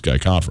basketball in the Big Sky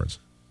Conference.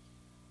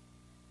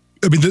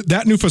 I mean,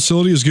 that new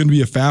facility is going to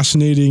be a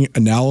fascinating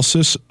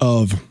analysis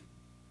of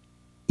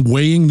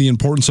weighing the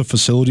importance of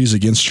facilities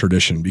against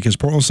tradition, because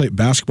Portland State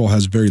basketball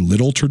has very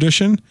little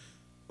tradition,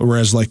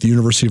 whereas like the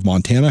University of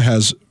Montana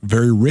has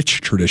very rich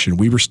tradition.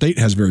 Weber State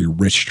has very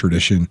rich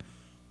tradition.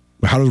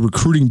 How do the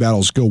recruiting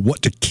battles go?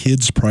 What do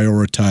kids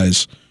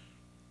prioritize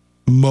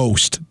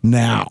most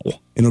now? And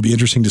it'll be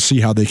interesting to see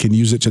how they can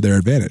use it to their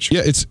advantage.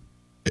 Yeah, it's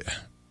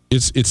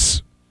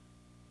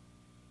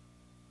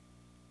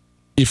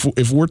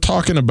if we're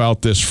talking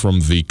about this from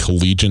the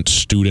collegiate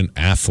student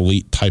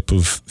athlete type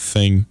of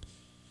thing,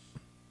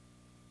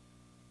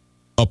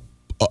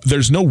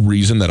 there's no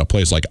reason that a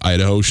place like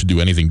Idaho should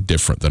do anything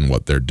different than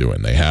what they're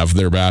doing. They have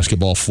their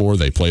basketball floor.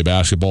 They play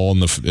basketball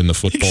in the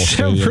football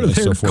stadium and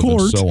so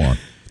forth and so on.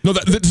 No,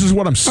 this is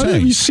what I'm saying.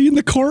 Have you seen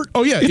the court?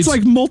 Oh, yeah. It's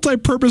like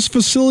multi-purpose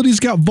facilities,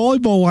 got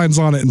volleyball lines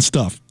on it and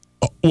stuff.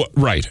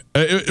 Right.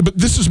 But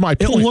this is my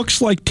point. It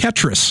looks like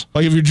Tetris.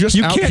 Like if you're just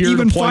you out can't here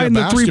even to play find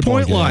the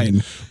three-point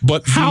line.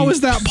 But how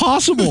is that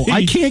possible?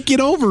 I can't get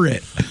over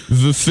it.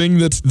 The thing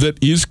that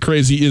is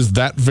crazy is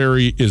that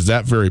very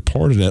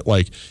part of it.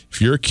 Like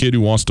if you're a kid who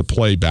wants to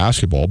play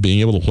basketball, being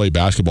able to play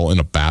basketball in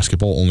a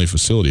basketball-only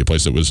facility, a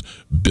place that was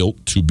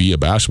built to be a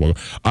basketball.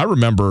 I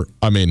remember.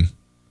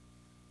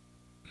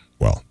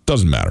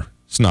 Doesn't matter.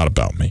 It's not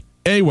about me.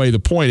 Anyway, the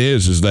point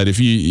is that if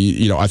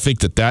I think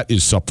that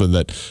is something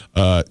that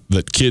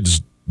that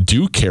kids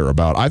do care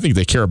about. I think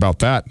they care about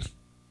that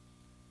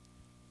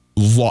a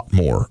lot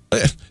more,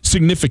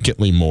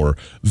 significantly more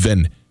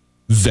than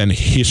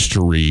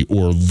history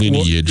or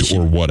lineage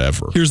or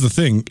whatever. Here's the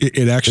thing: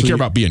 it actually they care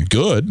about being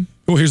good.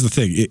 Well, here's the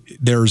thing: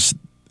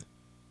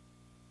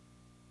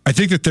 I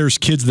think that there's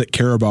kids that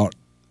care about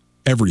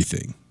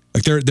everything.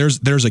 Like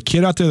there's a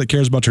kid out there that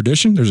cares about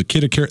tradition. There's a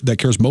kid that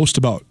cares most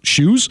about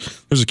shoes.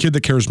 There's a kid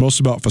that cares most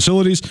about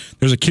facilities.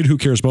 There's a kid who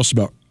cares most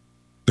about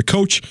the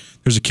coach.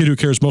 There's a kid who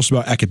cares most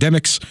about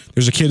academics.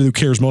 There's a kid who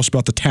cares most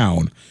about the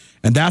town.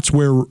 And that's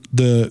where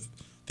the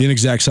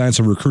inexact science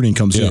of recruiting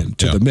comes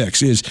into the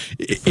mix.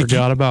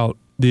 Forgot about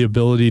the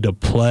ability to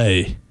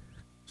play.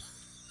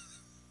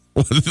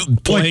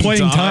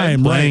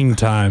 Playing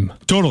time.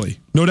 Totally.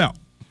 No doubt.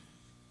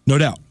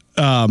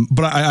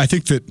 But I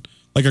think that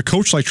like a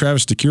coach like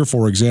Travis DeCuire,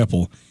 for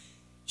example,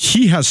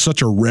 he has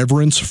such a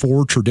reverence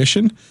for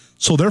tradition.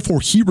 So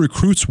therefore, he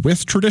recruits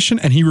with tradition,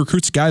 and he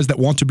recruits guys that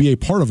want to be a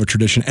part of a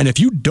tradition. And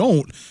if you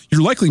don't,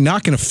 you're likely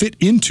not going to fit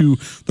into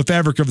the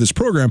fabric of this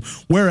program.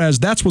 Whereas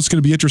that's what's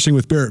going to be interesting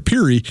with Barrett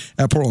Peary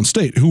at Portland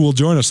State, who will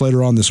join us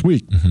later on this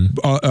week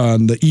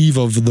on the eve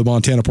of the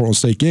Montana-Portland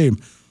State game.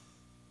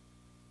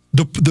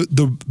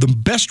 The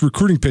best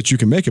recruiting pitch you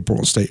can make at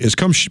Portland State is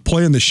come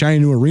play in the shiny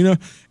new arena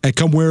and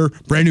come wear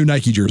brand new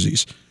Nike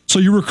jerseys. So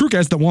you recruit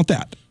guys that want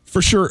that.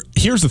 For sure.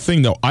 Here's the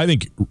thing, though. I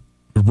think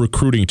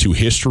recruiting to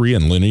history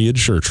and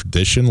lineage or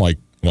tradition, like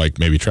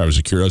maybe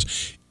Travis DeCuire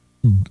does,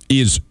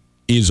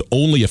 is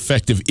only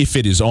effective if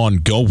it is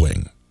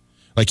ongoing.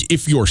 Like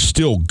if you're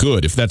still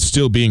good, if that's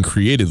still being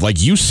created. Like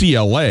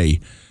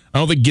UCLA, I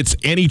don't think gets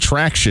any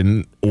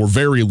traction or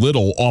very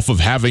little off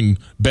of having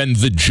been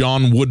the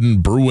John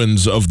Wooden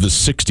Bruins of the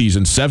 60s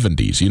and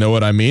 70s. You know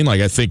what I mean? Like,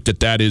 I think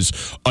that is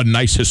a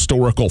nice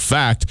historical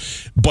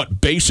fact,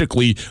 but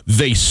basically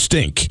they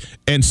stink.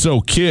 And so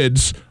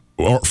kids,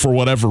 or for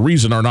whatever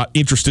reason, are not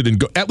interested in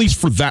at least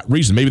for that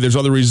reason. Maybe there's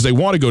other reasons they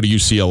want to go to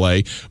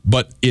UCLA,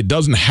 but it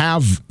doesn't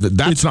have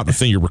that's not the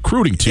thing you're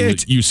recruiting to at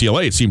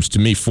UCLA, it seems to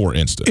me, for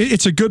instance.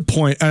 It's a good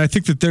point, and I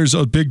think that there's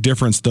a big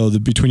difference, though,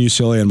 between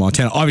UCLA and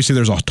Montana. Obviously,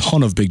 there's a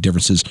ton of big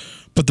differences,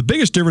 but the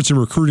biggest difference in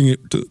recruiting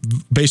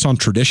based on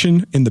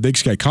tradition in the Big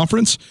Sky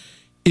Conference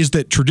is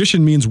that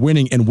tradition means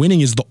winning, and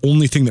winning is the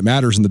only thing that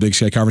matters in the Big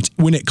Sky Conference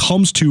when it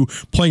comes to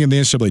playing in the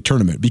NCAA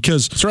tournament.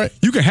 Because that's right.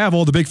 You can have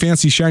all the big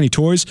fancy shiny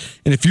toys,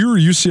 and if you're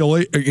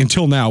UCLA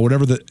until now,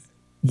 whatever the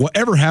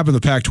whatever happened to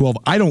the Pac-12,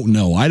 I don't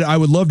know. I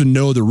would love to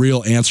know the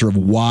real answer of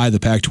why the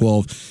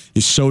Pac-12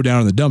 is so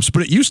down in the dumps.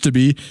 But it used to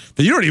be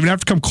that you don't even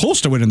have to come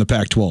close to winning the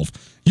Pac-12.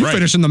 You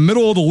finish in the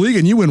middle of the league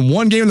and you win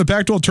one game in the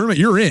Pac-12 tournament,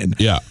 you're in.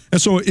 Yeah.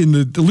 And so in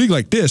the league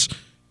like this,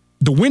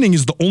 the winning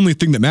is the only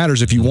thing that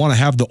matters if you want to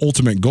have the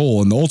ultimate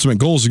goal. And the ultimate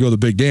goal is to go to the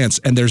big dance.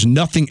 And there's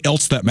nothing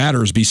else that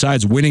matters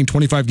besides winning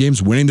 25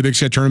 games, winning the Big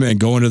Sky tournament, and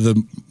going to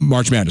the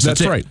March Madness.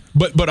 That's right.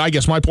 But I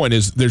guess my point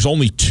is there's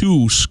only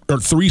 2 or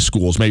 3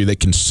 schools maybe that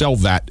can sell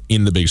that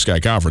in the Big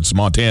Sky Conference: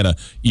 Montana,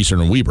 Eastern,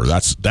 and Weber.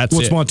 That's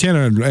it's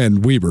Montana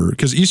and Weber,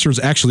 because Eastern's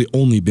actually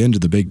only been to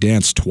the big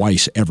dance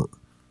twice ever.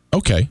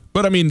 Okay,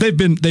 but I mean they've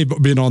been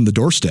on the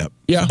doorstep.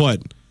 Yeah,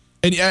 but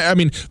I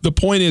mean the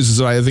point is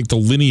that I think the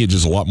lineage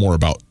is a lot more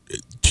about,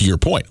 to your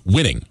point,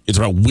 winning. It's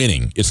about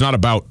winning. It's not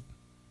about,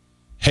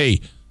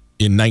 hey,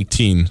 in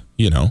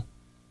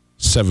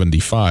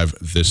 1975,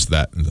 this,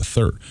 that, and the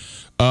third.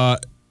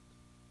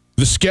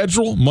 The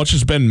schedule, much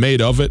has been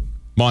made of it.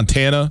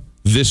 Montana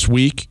this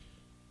week.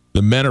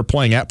 The men are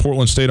playing at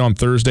Portland State on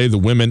Thursday. The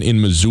women in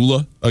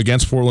Missoula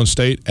against Portland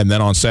State. And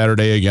then on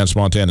Saturday against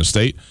Montana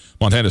State.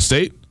 Montana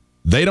State,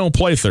 they don't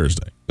play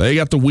Thursday. They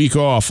got the week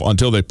off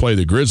until they play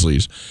the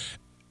Grizzlies.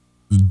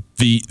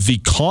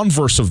 The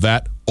converse of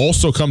that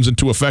also comes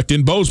into effect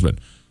in Bozeman,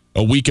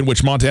 a week in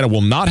which Montana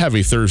will not have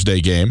a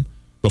Thursday game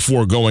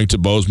before going to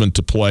Bozeman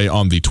to play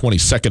on the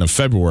 22nd of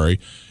February,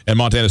 and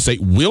Montana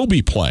State will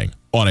be playing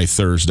on a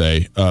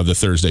Thursday, the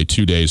Thursday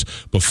 2 days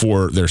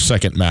before their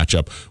second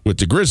matchup with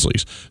the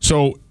Grizzlies.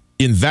 So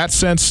in that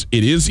sense,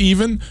 it is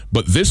even,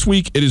 but this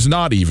week it is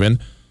not even.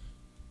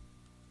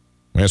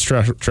 Ask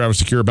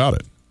Travis DeCuire about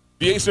it.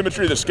 The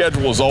asymmetry of the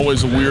schedule is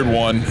always a weird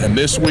one, and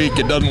this week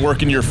it doesn't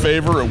work in your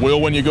favor. It will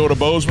when you go to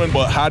Bozeman,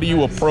 but how do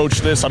you approach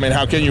this? I mean,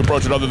 how can you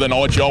approach it other than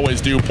what you always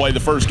do, play the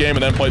first game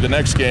and then play the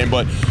next game?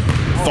 But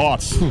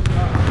thoughts?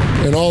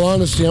 In all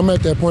honesty, I'm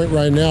at that point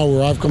right now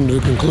where I've come to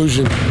the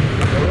conclusion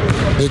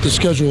that the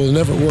schedule has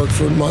never worked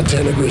for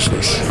Montana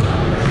Grizzlies.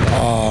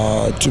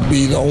 To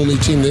be the only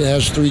team that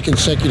has 3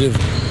 consecutive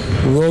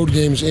road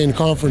games in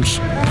conference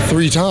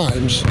 3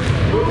 times.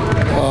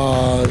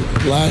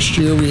 Last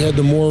year we had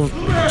the more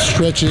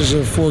stretches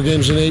of 4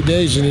 games in 8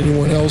 days than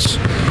anyone else.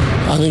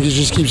 I think it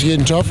just keeps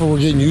getting tougher. We're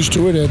getting used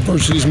to it.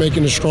 Adversity is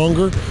making us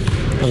stronger.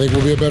 I think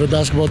we'll be a better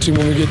basketball team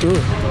when we get through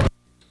it.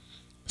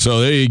 So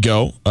there you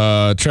go.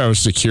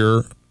 Travis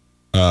DeCuire,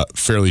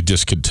 fairly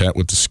discontent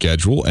with the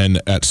schedule,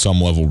 and at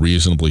some level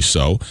reasonably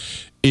so.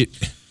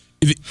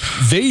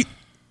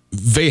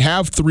 They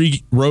have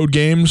 3 road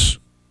games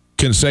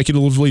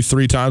consecutively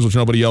 3 times, which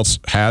nobody else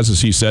has,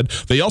 as he said.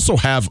 They also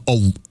have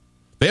a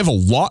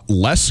lot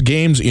less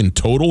games in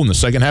total in the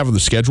second half of the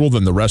schedule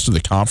than the rest of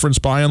the conference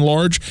by and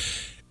large,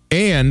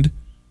 and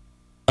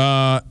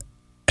have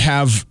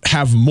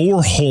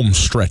more home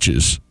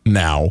stretches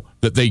now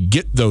that they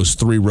get those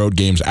 3 road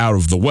games out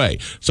of the way.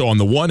 So on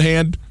the one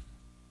hand,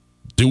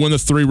 doing the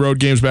 3 road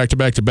games back to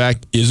back to back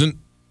isn't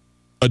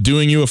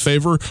doing you a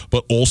favor,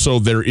 but also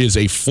there is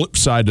a flip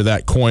side to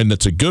that coin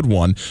that's a good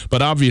one.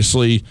 But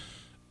obviously,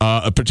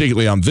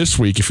 particularly on this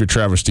week, if you're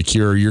Travis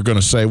DeCuire, you're going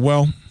to say,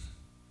 well,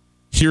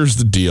 here's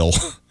the deal.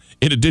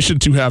 In addition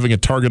to having a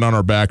target on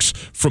our backs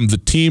from the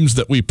teams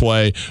that we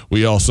play,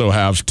 we also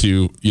have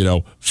to,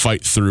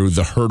 fight through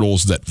the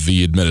hurdles that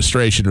the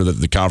administration or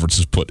that the conference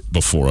has put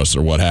before us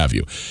or what have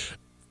you.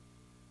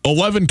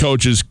 11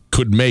 coaches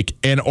could make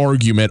an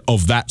argument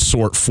of that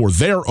sort for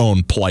their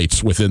own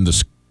plights within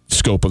the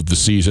scope of the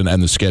season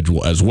and the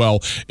schedule as well,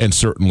 and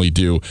certainly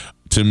do.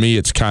 To me,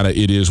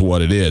 it is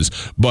what it is.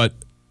 But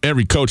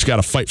every coach got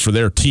to fight for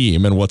their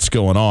team and what's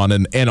going on.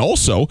 And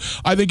also,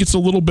 I think it's a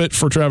little bit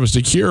for Travis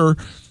DeCuire.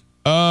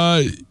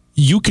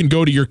 You can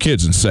go to your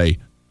kids and say,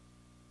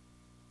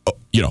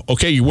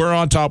 okay, we're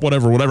on top,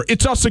 whatever.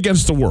 It's us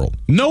against the world.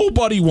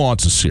 Nobody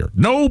wants us here.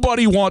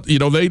 Nobody wants,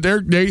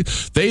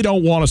 they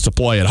don't want us to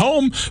play at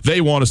home.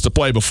 They want us to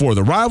play before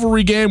the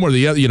rivalry game where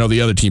the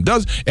other team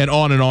does, and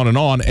on and on and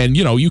on. And,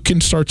 you can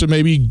start to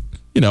maybe,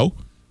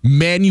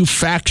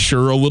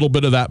 manufacture a little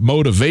bit of that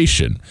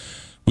motivation.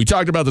 We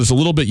talked about this a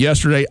little bit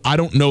yesterday. I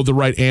don't know the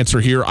right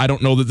answer here. I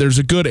don't know that there's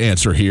a good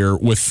answer here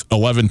with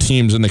 11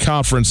 teams in the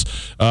conference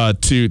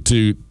to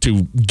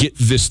get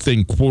this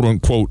thing, quote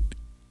unquote,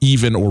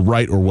 even or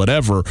right or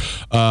whatever.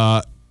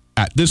 At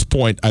this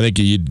point, I think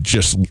you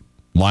just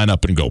line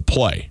up and go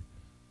play.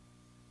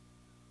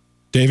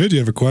 David, do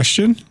you have a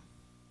question?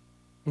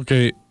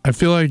 Okay, I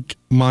feel like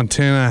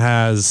Montana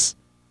has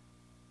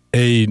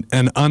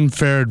an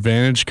unfair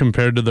advantage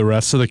compared to the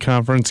rest of the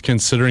conference,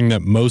 considering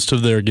that most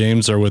of their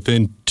games are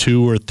within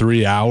 2 or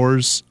 3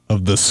 hours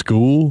of the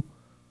school.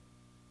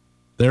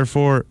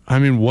 Therefore,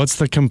 what's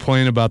the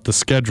complaint about the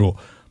schedule?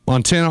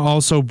 Montana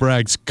also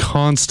brags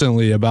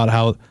constantly about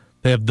how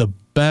they have the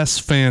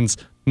best fans,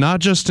 not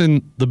just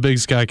in the Big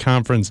Sky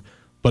Conference,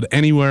 but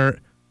anywhere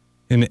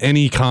in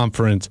any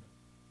conference.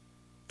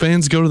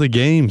 Fans go to the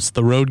games,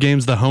 the road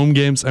games, the home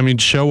games.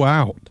 Show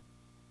out.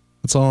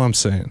 That's all I'm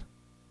saying.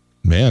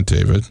 Man,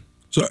 David.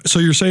 So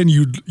you're saying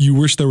you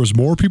wish there was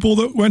more people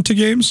that went to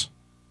games?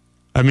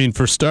 I mean,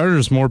 for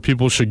starters, more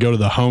people should go to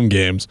the home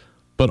games,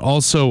 but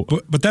also,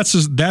 but that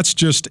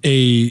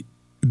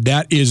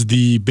is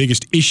the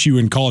biggest issue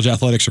in college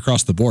athletics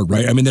across the board,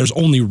 right? I mean, there's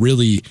only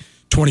really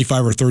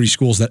 25 or 30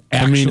 schools that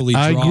actually.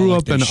 I grew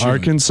up in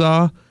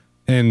Arkansas,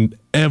 and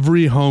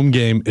every home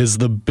game is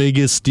the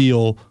biggest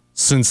deal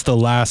since the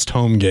last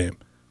home game.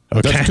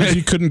 Okay, that's because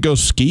you couldn't go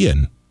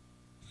skiing.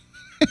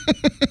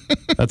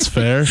 That's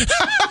fair.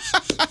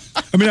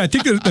 I mean, I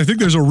think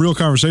there's a real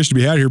conversation to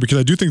be had here, because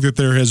I do think that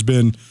there's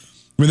been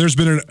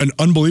an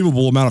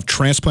unbelievable amount of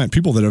transplant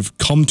people that have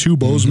come to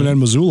Bozeman and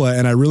Missoula,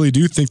 and I really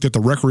do think that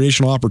the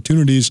recreational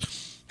opportunities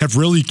have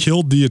really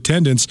killed the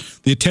attendance.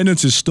 The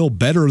attendance is still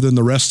better than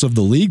the rest of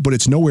the league, but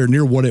it's nowhere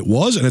near what it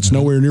was, and it's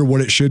nowhere near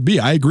what it should be.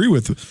 I agree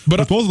with both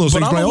of those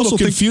things, but I also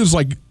confused,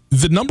 like,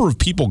 the number of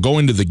people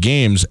going to the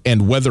games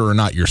and whether or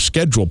not your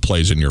schedule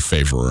plays in your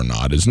favor or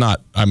not is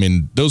not, I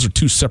mean, those are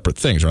two separate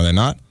things, are they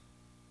not?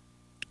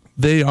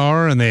 They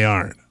are and they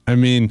aren't. I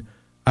mean,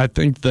 I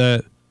think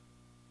that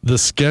the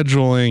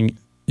scheduling,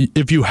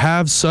 if you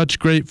have such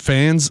great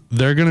fans,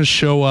 they're going to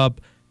show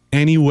up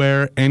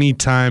anywhere,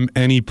 anytime,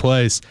 any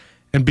place.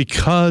 And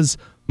because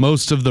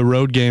most of the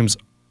road games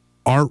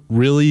aren't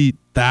really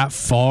that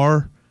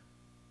far,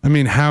 I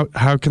mean, how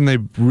can they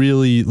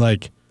really,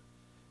 like,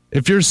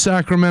 if you're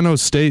Sacramento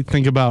State,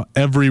 think about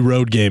every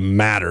road game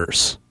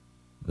matters.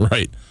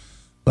 Right.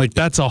 Like,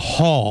 that's a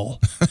haul.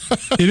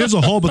 It is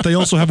a haul, but they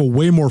also have a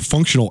way more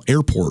functional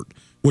airport,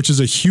 which is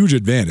a huge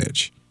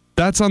advantage.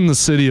 That's on the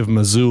city of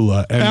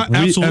Missoula. And,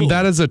 and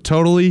that is a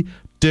totally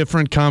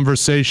different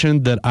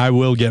conversation that I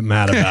will get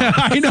mad about.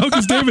 I know,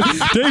 because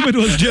David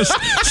was just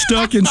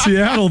stuck in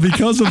Seattle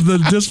because of the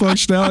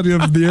dysfunctionality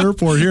of the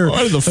airport here.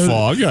 Or the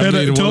fog.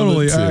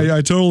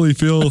 I totally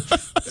feel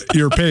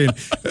your pain.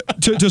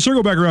 To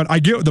circle back around, I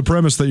get the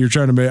premise that you're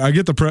trying to make. I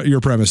get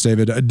your premise,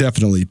 David,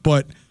 definitely.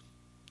 But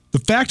the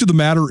fact of the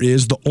matter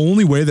is, the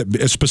only way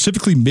that,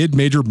 specifically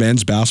mid-major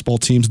men's basketball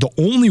teams, the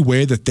only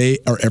way that they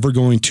are ever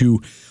going to,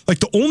 like,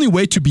 the only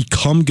way to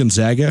become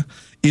Gonzaga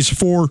is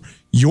for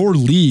your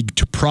league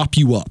to prop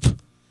you up.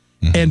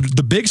 Mm-hmm. And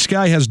the Big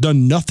Sky has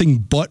done nothing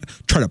but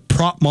try to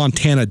prop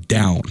Montana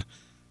down.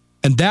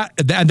 And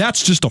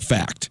that's just a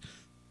fact.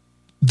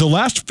 The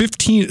last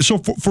 15, so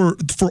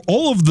for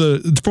all of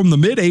from the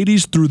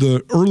mid-'80s through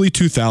the early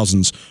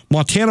 2000s,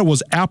 Montana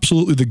was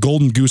absolutely the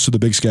golden goose of the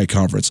Big Sky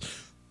Conference.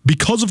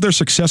 Because of their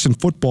success in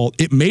football,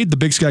 it made the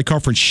Big Sky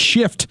Conference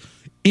shift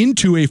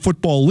into a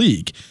football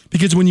league.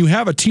 Because when you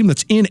have a team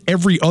that's in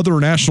every other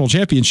national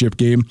championship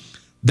game,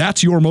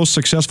 that's your most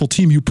successful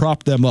team. You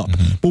prop them up.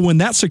 Mm-hmm. But when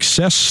that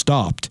success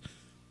stopped,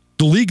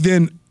 the league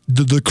then,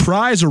 the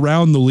cries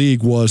around the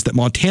league was that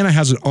Montana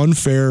has an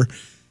unfair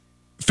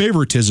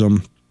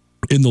favoritism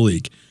in the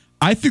league.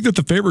 I think that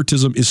the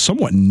favoritism is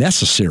somewhat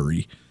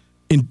necessary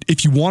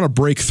if you want to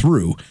break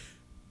through.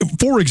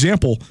 For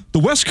example, the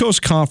West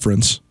Coast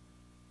Conference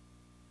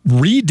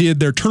redid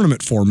their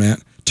tournament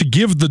format to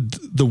give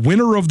the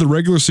winner of the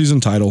regular season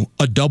title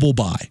a double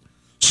bye.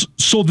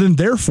 So then,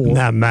 therefore,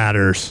 that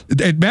matters.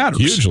 It matters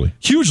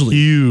hugely.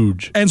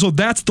 Huge. And so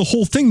that's the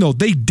whole thing, though.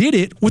 They did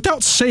it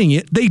without saying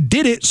it. They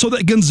did it so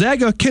that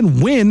Gonzaga can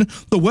win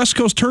the West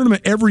Coast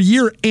tournament every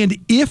year. And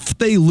if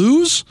they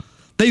lose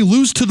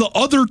to the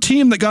other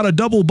team that got a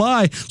double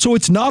bye. So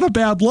it's not a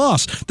bad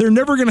loss. They're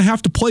never going to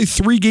have to play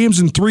 3 games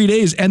in 3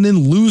 days and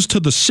then lose to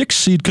the 6th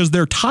seed because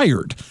they're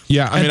tired.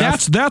 Yeah, I mean,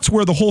 that's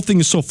where the whole thing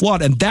is so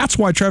flawed, and that's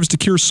why Travis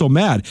DeCuire is so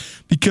mad,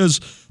 because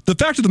the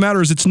fact of the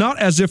matter is, it's not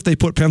as if they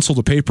put pencil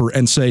to paper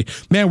and say,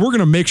 man, we're going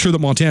to make sure that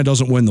Montana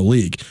doesn't win the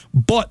league.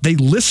 But they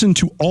listen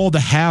to all the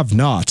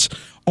have-nots.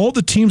 All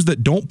the teams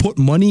that don't put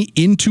money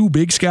into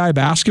Big Sky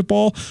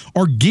basketball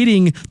are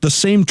getting the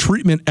same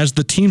treatment as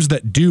the teams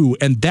that do,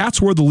 and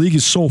that's where the league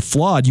is so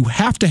flawed. You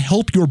have to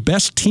help your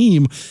best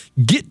team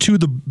get to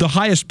the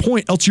highest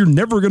point, else you're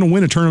never going to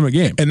win a tournament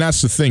game. And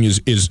that's the thing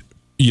is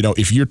you know,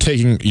 if you're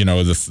taking, you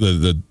know,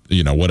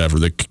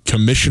 the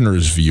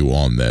commissioner's view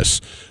on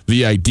this,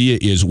 the idea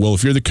is, well,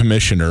 if you're the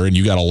commissioner and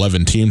you got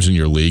 11 teams in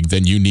your league,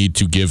 then you need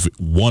to give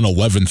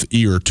 1/11th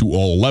ear to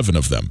all 11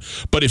 of them.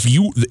 But if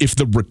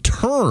the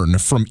return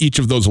from each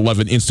of those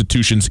 11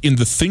 institutions in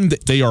the thing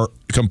that they are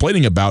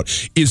complaining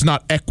about is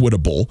not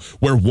equitable,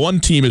 where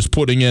one team is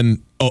putting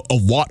in a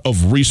lot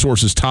of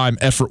resources, time,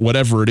 effort,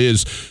 whatever it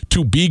is,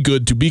 to be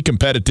good, to be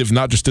competitive,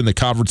 not just in the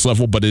conference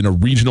level, but in a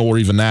regional or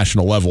even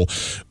national level,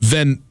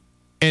 then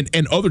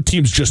and other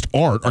teams just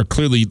are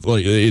clearly,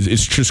 like,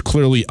 it's just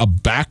clearly a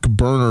back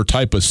burner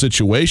type of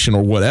situation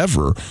or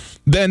whatever,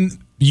 then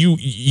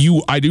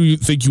I do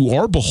think you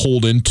are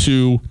beholden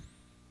to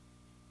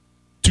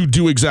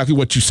do exactly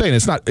what you say. And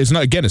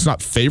it's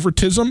not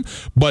favoritism,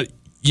 but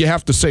you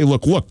have to say,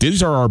 look,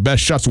 these are our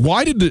best shots.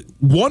 Why did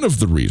one of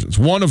the reasons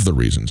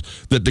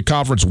that the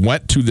conference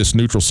went to this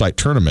neutral site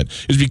tournament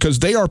is because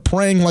they are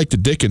praying like the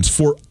Dickens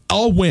for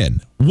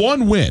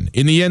one win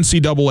in the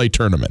NCAA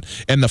tournament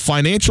and the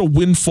financial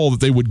windfall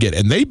that they would get.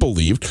 And they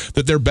believed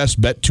that their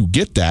best bet to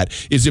get that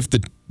is if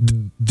the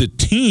the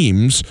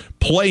teams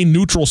play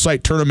neutral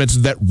site tournaments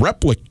that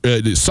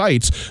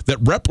sites that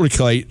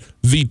replicate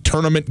the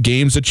tournament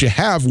games that you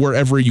have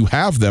wherever you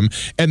have them.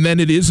 And then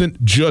it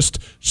isn't just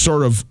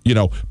sort of,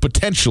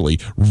 potentially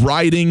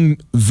riding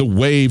the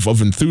wave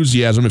of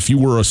enthusiasm if you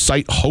were a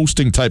site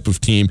hosting type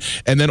of team,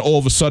 and then all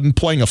of a sudden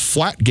playing a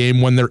flat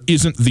game when there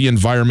isn't the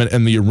environment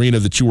and the arena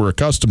that you were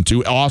accustomed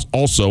to.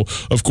 Also,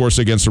 of course,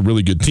 against a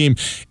really good team.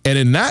 And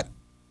in that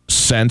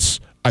sense,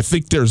 I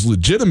think there's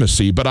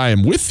legitimacy, but I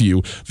am with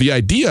you. The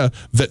idea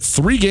that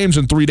 3 games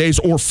in 3 days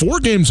or 4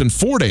 games in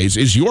 4 days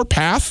is your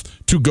path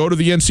to go to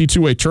the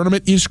NCAA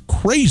tournament is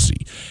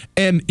crazy.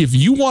 And if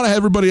you want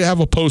everybody to have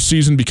a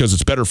postseason because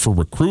it's better for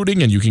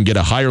recruiting and you can get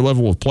a higher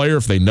level of player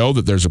if they know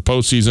that there's a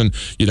postseason,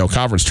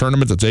 conference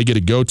tournament that they get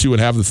to go to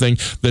and have the thing,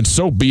 then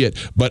so be it.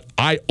 But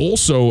I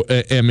also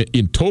am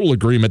in total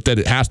agreement that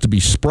it has to be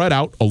spread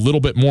out a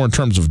little bit more in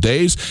terms of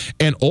days,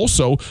 and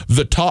also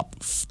the top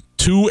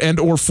 2 and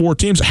or 4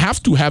 teams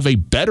have to have a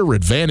better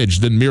advantage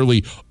than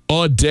merely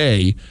a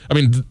day. I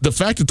mean, the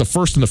fact that the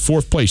first and the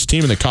fourth place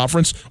team in the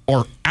conference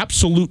are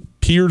absolute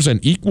peers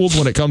and equals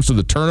when it comes to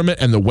the tournament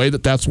and the way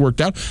that that's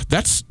worked out,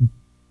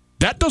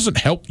 that doesn't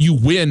help you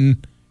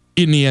win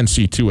in the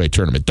NCAA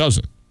tournament, does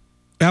it?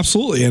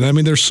 Absolutely. And I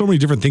mean, there's so many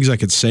different things I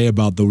could say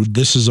about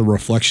this is a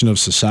reflection of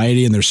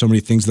society, and there's so many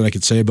things that I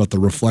could say about the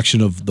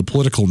reflection of the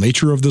political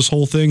nature of this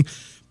whole thing.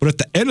 But at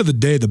the end of the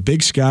day, the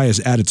Big Sky is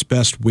at its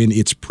best when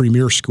its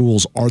premier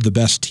schools are the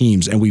best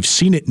teams. And we've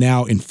seen it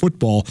now in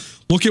football.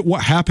 Look at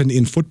what happened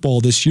in football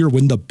this year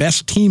when the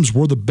best teams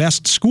were the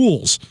best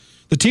schools.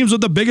 The teams with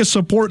the biggest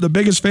support, the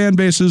biggest fan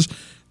bases,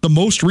 the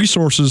most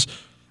resources.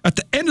 At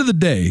the end of the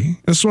day,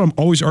 that's what I'm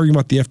always arguing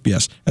about the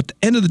FBS. At the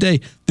end of the day,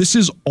 this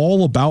is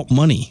all about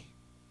money.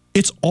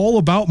 It's all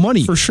about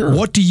money. For sure.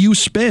 What do you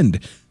spend?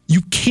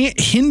 You can't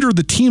hinder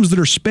the teams that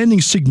are spending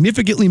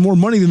significantly more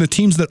money than the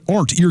teams that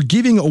aren't. You're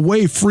giving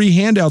away free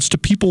handouts to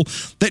people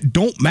that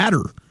don't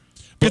matter.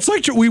 It's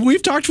like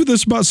we've talked with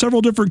this about several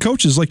different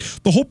coaches. Like,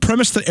 the whole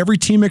premise that every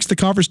team makes the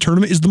conference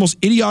tournament is the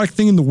most idiotic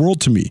thing in the world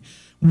to me.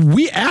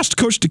 We asked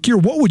Coach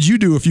DeKeer, what would you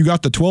do if you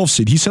got the 12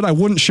 seed? He said, I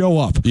wouldn't show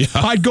up. Yeah.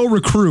 I'd go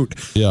recruit.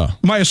 Yeah.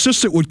 My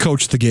assistant would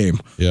coach the game.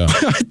 Yeah.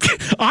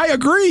 I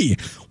agree.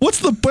 What's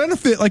the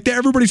benefit? Like, that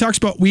everybody talks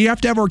about, we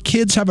have to have our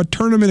kids have a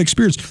tournament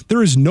experience.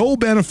 There is no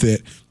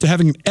benefit to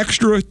having an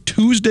extra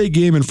Tuesday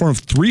game in front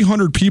of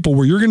 300 people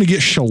where you're going to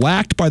get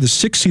shellacked by the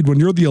 6 seed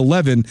when you're the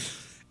 11,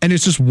 and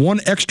it's just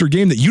one extra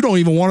game that you don't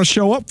even want to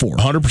show up for.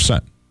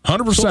 100%.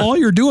 100%. So all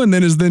you're doing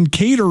then is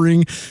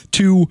catering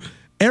to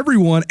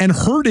everyone and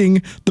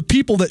hurting the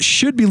people that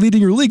should be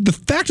leading your league. The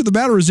fact of the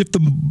matter is, if the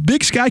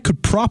Big Sky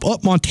could prop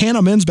up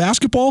Montana men's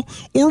basketball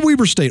or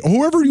Weber State or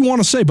whoever you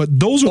want to say, but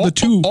those are the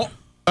two.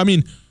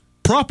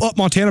 Prop up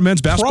Montana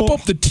men's basketball. Prop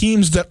up the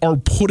teams that are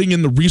putting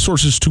in the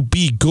resources to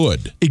be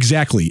good.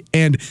 Exactly.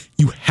 And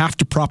you have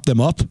to prop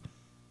them up,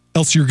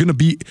 else you're going to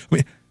be.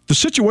 The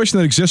situation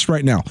that exists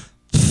right now,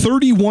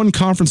 31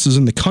 conferences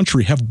in the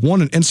country have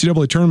won an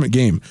NCAA tournament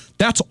game.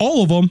 That's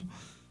all of them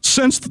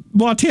since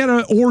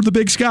Montana or the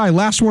Big Sky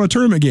last won a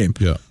tournament game.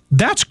 Yeah.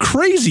 That's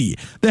crazy.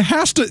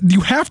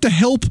 You have to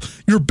help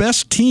your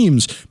best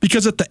teams,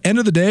 because at the end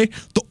of the day,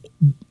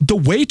 the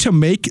way to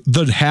make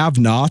the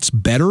have-nots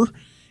better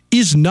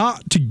is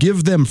not to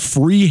give them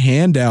free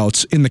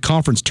handouts in the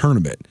conference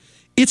tournament.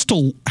 It's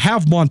to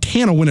have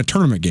Montana win a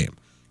tournament game,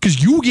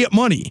 because you get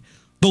money.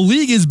 The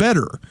league is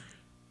better.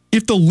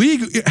 If the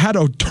league had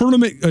an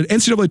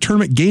NCAA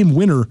tournament game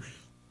winner,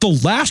 the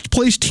last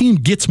place team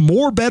gets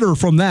more better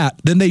from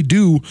that than they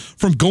do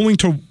from going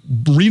to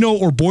Reno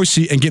or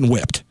Boise and getting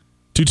whipped.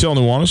 Tutel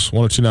Nuanez,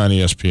 102.9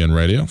 ESPN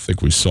Radio. I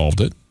think we solved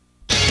it.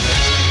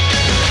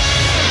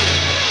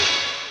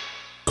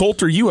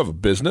 Colter, you have a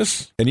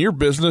business, and your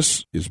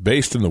business is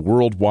based in the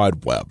World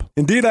Wide Web.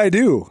 Indeed, I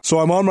do. So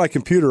I'm on my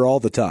computer all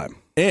the time.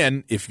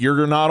 And if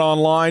you're not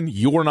online,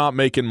 you're not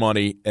making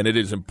money, and it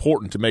is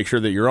important to make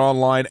sure that you're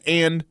online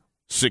and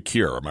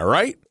secure. Am I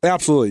right?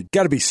 Absolutely.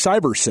 Got to be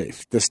cyber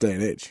safe this day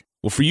and age.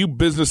 Well, for you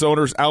business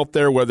owners out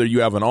there, whether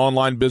you have an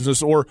online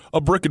business or a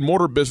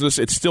brick-and-mortar business,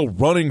 it's still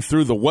running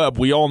through the web.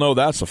 We all know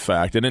that's a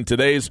fact. And in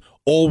today's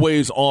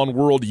always-on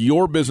world,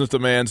 your business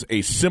demands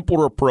a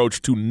simpler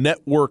approach to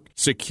network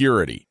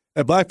security.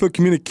 At Blackfoot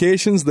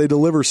Communications, they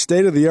deliver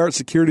state-of-the-art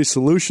security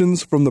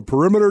solutions from the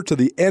perimeter to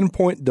the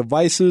endpoint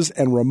devices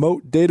and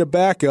remote data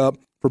backup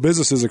for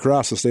businesses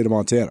across the state of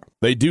Montana.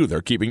 They do.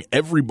 They're keeping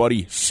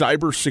everybody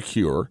cyber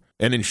secure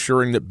and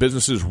ensuring that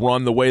businesses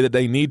run the way that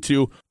they need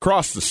to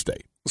across the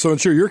state. So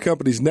ensure your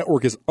company's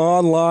network is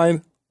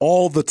online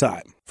all the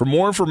time. For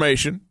more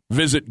information,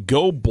 visit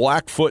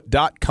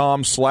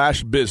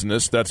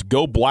goblackfoot.com/business. That's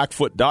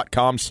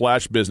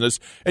goblackfoot.com/business.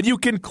 And you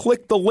can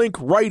click the link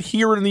right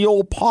here in the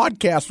old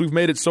podcast. We've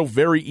made it so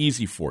very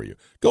easy for you.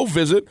 Go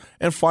visit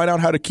and find out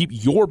how to keep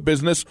your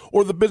business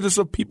or the business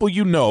of people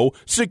you know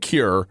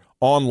secure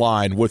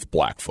online with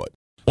Blackfoot.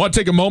 I want to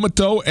take a moment,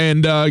 though,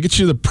 and get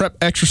you the Prep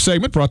Extra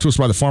segment brought to us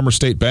by the Farmer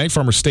State Bank.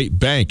 Farmer State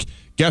Bank,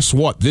 guess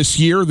what? This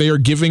year they are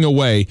giving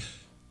away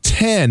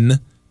 10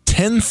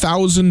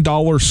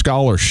 $10,000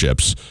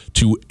 scholarships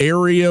to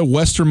area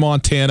Western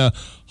Montana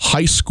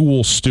high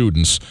school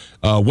students.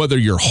 Whether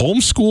you're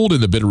homeschooled in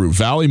the Bitterroot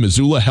Valley,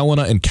 Missoula,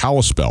 Helena, and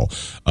Kalispell,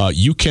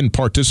 you can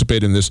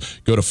participate in this.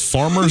 Go to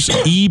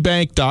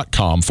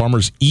farmersebank.com,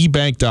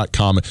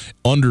 farmersebank.com,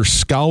 under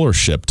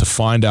scholarship to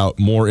find out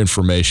more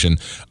information.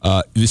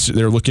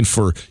 They're looking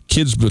for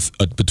kids with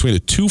between a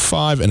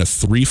 2.5 and a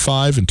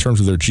 3.5 in terms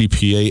of their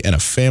GPA and a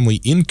family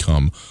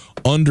income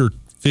under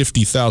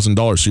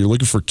 $50,000. So you're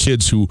looking for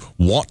kids who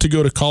want to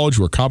go to college,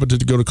 who are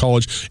competent to go to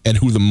college, and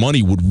who the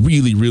money would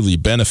really, really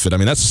benefit. I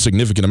mean, that's a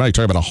significant amount.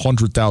 You're talking about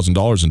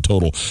 $100,000 in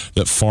total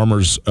that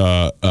Farmers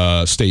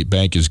State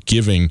Bank is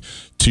giving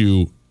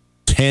to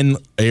 10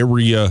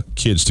 area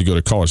kids to go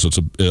to college. So it's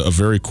a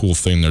very cool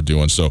thing they're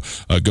doing. So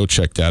go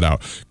check that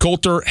out.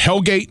 Coulter,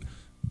 Hellgate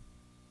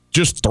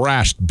just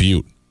thrashed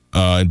Butte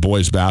in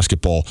boys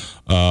basketball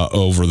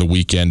over the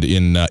weekend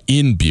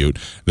in Butte.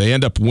 They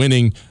end up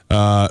winning.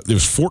 It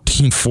was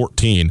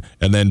 14-14,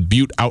 and then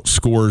Butte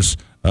outscores.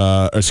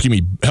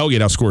 Hellgate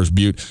outscores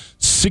Butte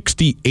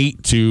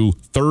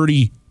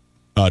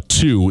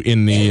 68-32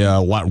 in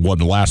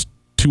the last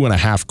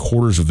 2.5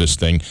 quarters of this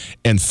thing,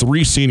 and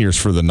 3 seniors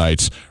for the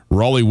Knights.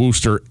 Raleigh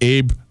Wooster,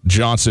 Abe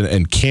Johnson,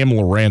 and Cam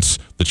Lawrence,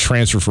 the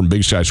transfer from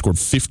Big Sky, scored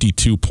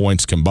 52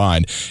 points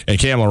combined. And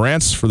Cam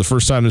Lawrence, for the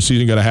first time this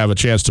season, going to have a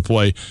chance to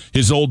play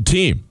his old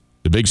team,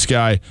 the Big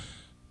Sky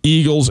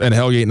Eagles and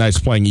Hellgate Knights,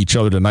 playing each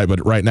other tonight.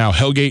 But right now,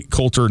 Hellgate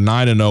Coulter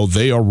 9-0.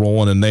 They are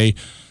rolling, and they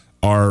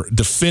are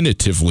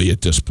definitively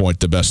at this point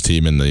the best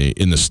team in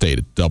the state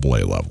at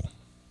AA level.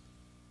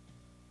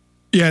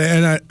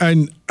 Yeah,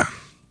 and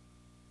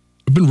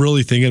I've been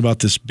really thinking about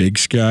this Big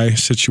Sky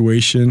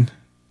situation,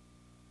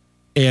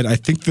 and I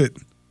think that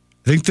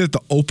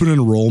the open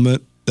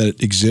enrollment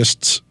that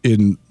exists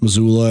in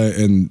Missoula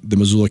and the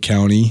Missoula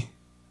County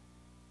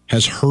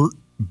has hurt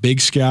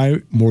Big Sky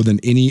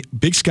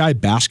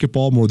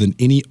basketball more than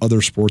any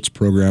other sports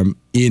program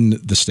in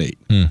the state.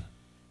 And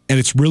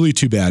it's really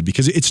too bad,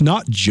 because it's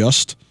not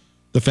just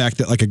the fact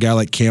that like a guy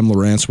like Cam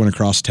Lawrence went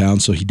across town,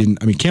 so he didn't.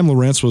 I mean, Cam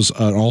Lawrence was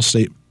an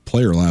all-state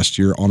player last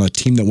year on a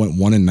team that went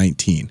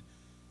 1-19.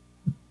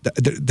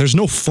 There's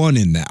no fun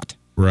in that.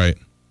 Right.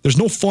 There's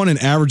no fun in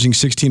averaging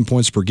 16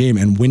 points per game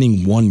and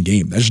winning one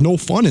game. There's no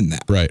fun in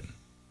that. Right.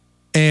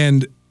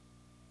 And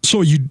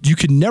so you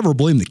can never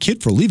blame the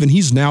kid for leaving.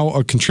 He's now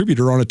a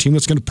contributor on a team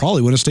that's going to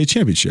probably win a state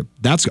championship.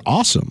 That's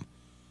awesome.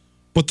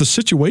 But the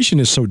situation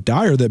is so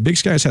dire that Big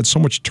Sky has had so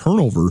much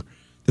turnover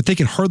that they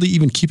can hardly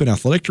even keep an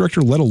athletic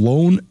director, let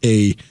alone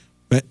a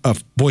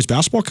boys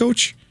basketball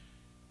coach.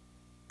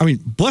 I mean,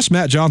 bless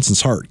Matt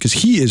Johnson's heart, because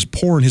he is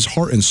pouring his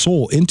heart and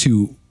soul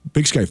into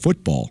Big Sky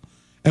football.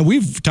 And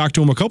we've talked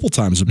to him a couple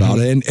times about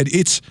it, and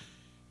it's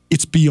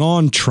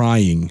beyond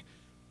trying,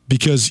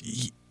 because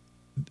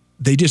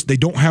they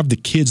don't have the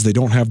kids, they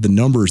don't have the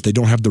numbers, they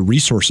don't have the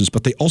resources,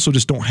 but they also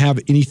just don't have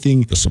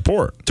anything, the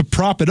support to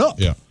prop it up.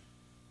 Yeah.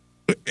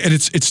 And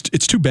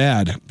it's too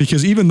bad,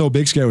 because even though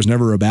Big Sky was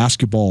never a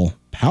basketball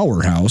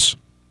powerhouse,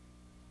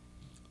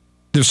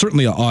 there's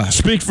certainly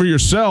speak for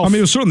yourself. I mean,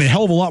 it was certainly a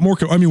hell of a lot more.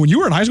 I mean, when you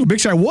were in high school,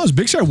 Big Sky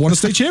won a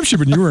state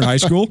championship when you were in high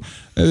school.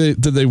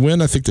 Did they win?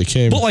 I think they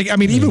came. But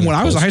even when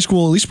I was in high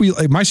school, at least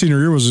my senior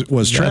year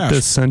was trash.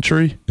 This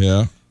century?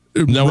 Yeah.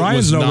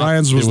 Ryan's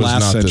was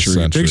last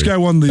century. Big Sky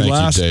won the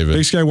last.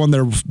 Big Sky won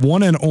their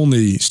one and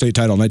only state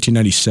title in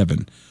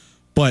 1997.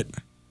 But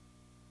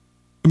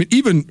I mean,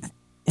 even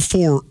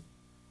for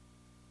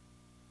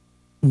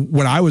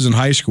when I was in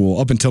high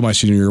school, up until my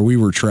senior year, we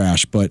were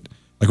trash. But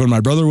like when my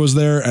brother was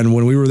there and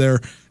when we were there,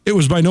 it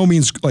was by no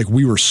means like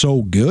we were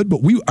so good.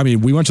 But we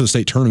went to the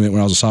state tournament when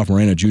I was a sophomore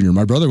and a junior.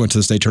 My brother went to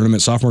the state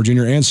tournament sophomore,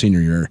 junior, and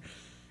senior year.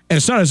 And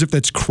it's not as if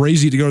that's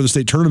crazy to go to the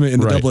state tournament in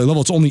the AA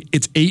level.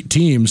 It's 8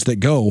 teams that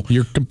go.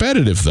 You're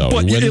competitive, though.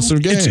 But winning some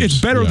games. It's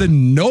better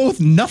than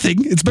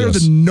nothing. It's better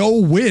than no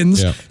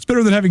wins. Yeah. It's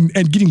better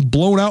than getting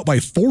blown out by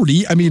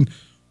 40. I mean,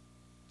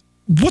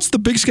 what's the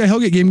Big Sky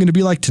Hellgate game going to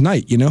be like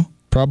tonight, you know?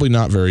 Probably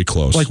not very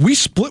close. Like, we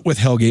split with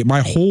Hellgate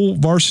my whole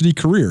varsity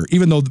career,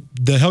 even though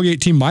the Hellgate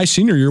team my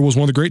senior year was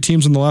one of the great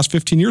teams in the last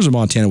 15 years of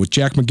Montana, with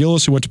Jack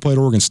McGillis, who went to play at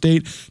Oregon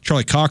State,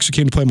 Charlie Cox, who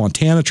came to play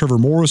Montana, Trevor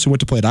Morris, who went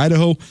to play at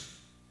Idaho.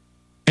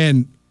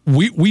 And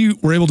we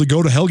were able to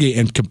go to Hellgate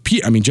and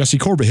compete. I mean, Jesse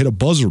Corbett hit a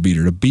buzzer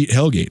beater to beat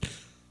Hellgate.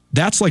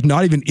 That's like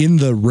not even in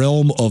the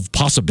realm of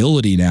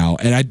possibility now.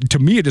 And to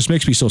me, it just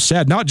makes me so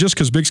sad, not just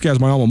because Big Sky is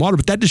my alma mater,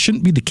 but that just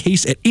shouldn't be the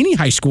case at any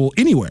high school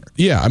anywhere.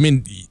 Yeah, I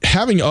mean,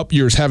 having up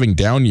years, having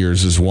down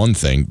years is one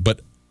thing, but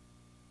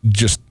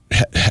just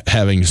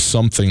having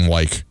something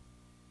like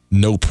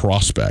no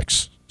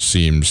prospects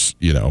seems,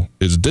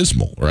 is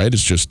dismal, right?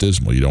 It's just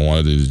dismal. You don't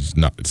want it.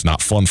 It's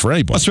not fun for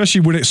anybody.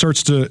 Especially when it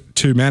starts to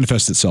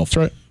manifest itself.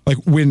 That's right.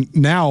 Like when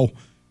now,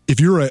 if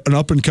you're an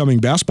up-and-coming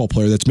basketball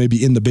player that's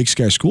maybe in the Big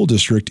Sky School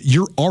District,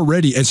 you're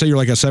already, and say you're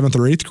like a 7th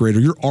or 8th grader,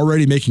 you're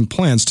already making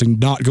plans to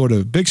not go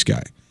to Big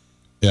Sky.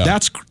 Yeah.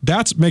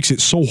 That makes it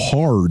so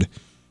hard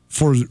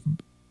for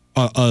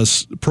a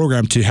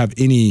program to have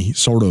any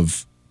sort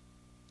of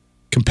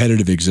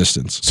competitive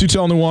existence.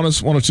 Sutel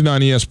Nuanez, 102.9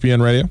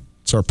 ESPN Radio.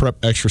 It's our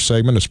Prep Extra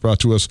segment. It's brought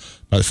to us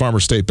by the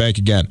Farmers State Bank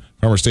again.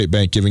 Farmers State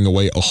Bank giving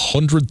away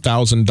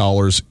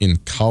 $100,000 in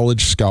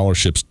college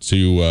scholarships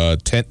to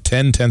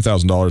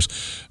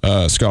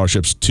 $10,000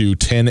 scholarships to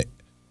 10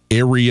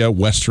 area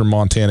Western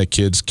Montana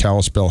kids,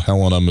 Kalispell,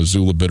 Helena,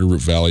 Missoula,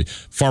 Bitterroot Valley.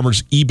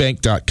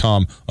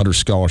 FarmersEbank.com under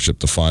scholarship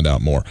to find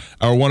out more.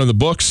 Hour 1 in the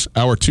books.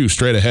 Hour 2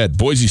 straight ahead.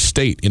 Boise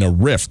State in a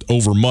rift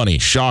over money.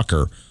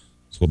 Shocker.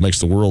 That's what makes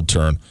the world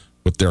turn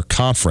with their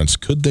conference.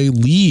 Could they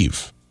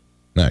leave?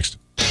 Next.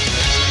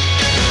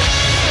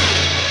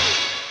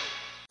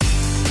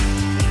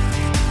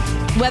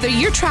 Whether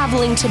you're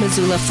traveling to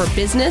Missoula for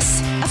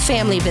business, a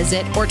family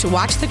visit, or to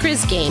watch the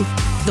Grizz game,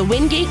 the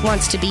Wingate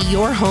wants to be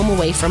your home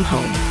away from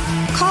home.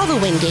 Call the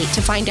Wingate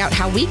to find out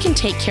how we can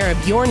take care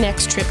of your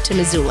next trip to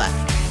Missoula.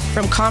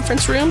 From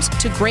conference rooms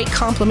to great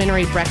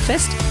complimentary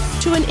breakfast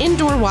to an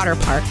indoor water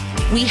park,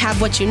 we have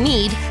what you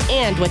need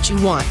and what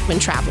you want when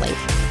traveling.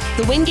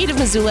 The Wingate of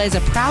Missoula is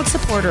a proud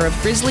supporter of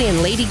Grizzly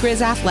and Lady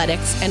Grizz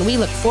athletics, and we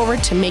look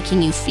forward to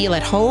making you feel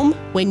at home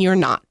when you're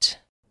not.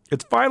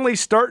 It's finally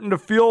starting to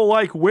feel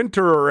like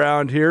winter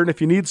around here, and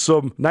if you need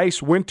some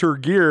nice winter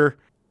gear,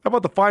 how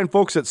about the fine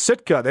folks at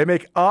Sitka? They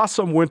make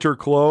awesome winter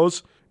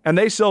clothes, and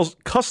they sell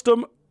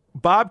custom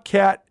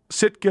Bobcat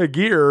Sitka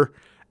gear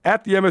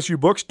at the MSU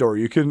Bookstore.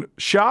 You can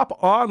shop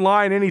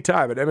online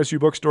anytime at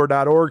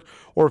msubookstore.org,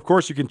 or of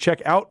course you can check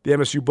out the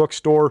MSU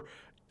Bookstore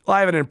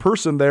live and in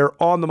person there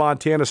on the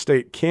Montana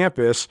State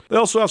campus. They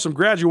also have some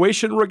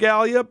graduation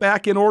regalia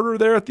back in order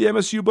there at the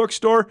MSU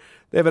Bookstore.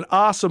 They have an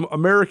awesome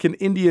American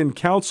Indian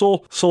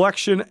Council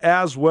selection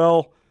as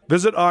well.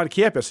 Visit on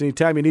campus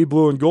anytime you need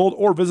blue and gold,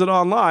 or visit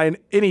online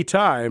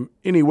anytime,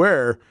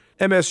 anywhere,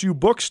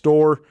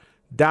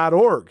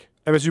 msubookstore.org.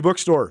 MSU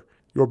Bookstore,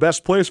 your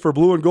best place for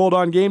blue and gold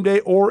on game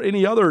day or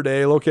any other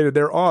day, located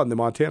there on the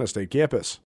Montana State campus.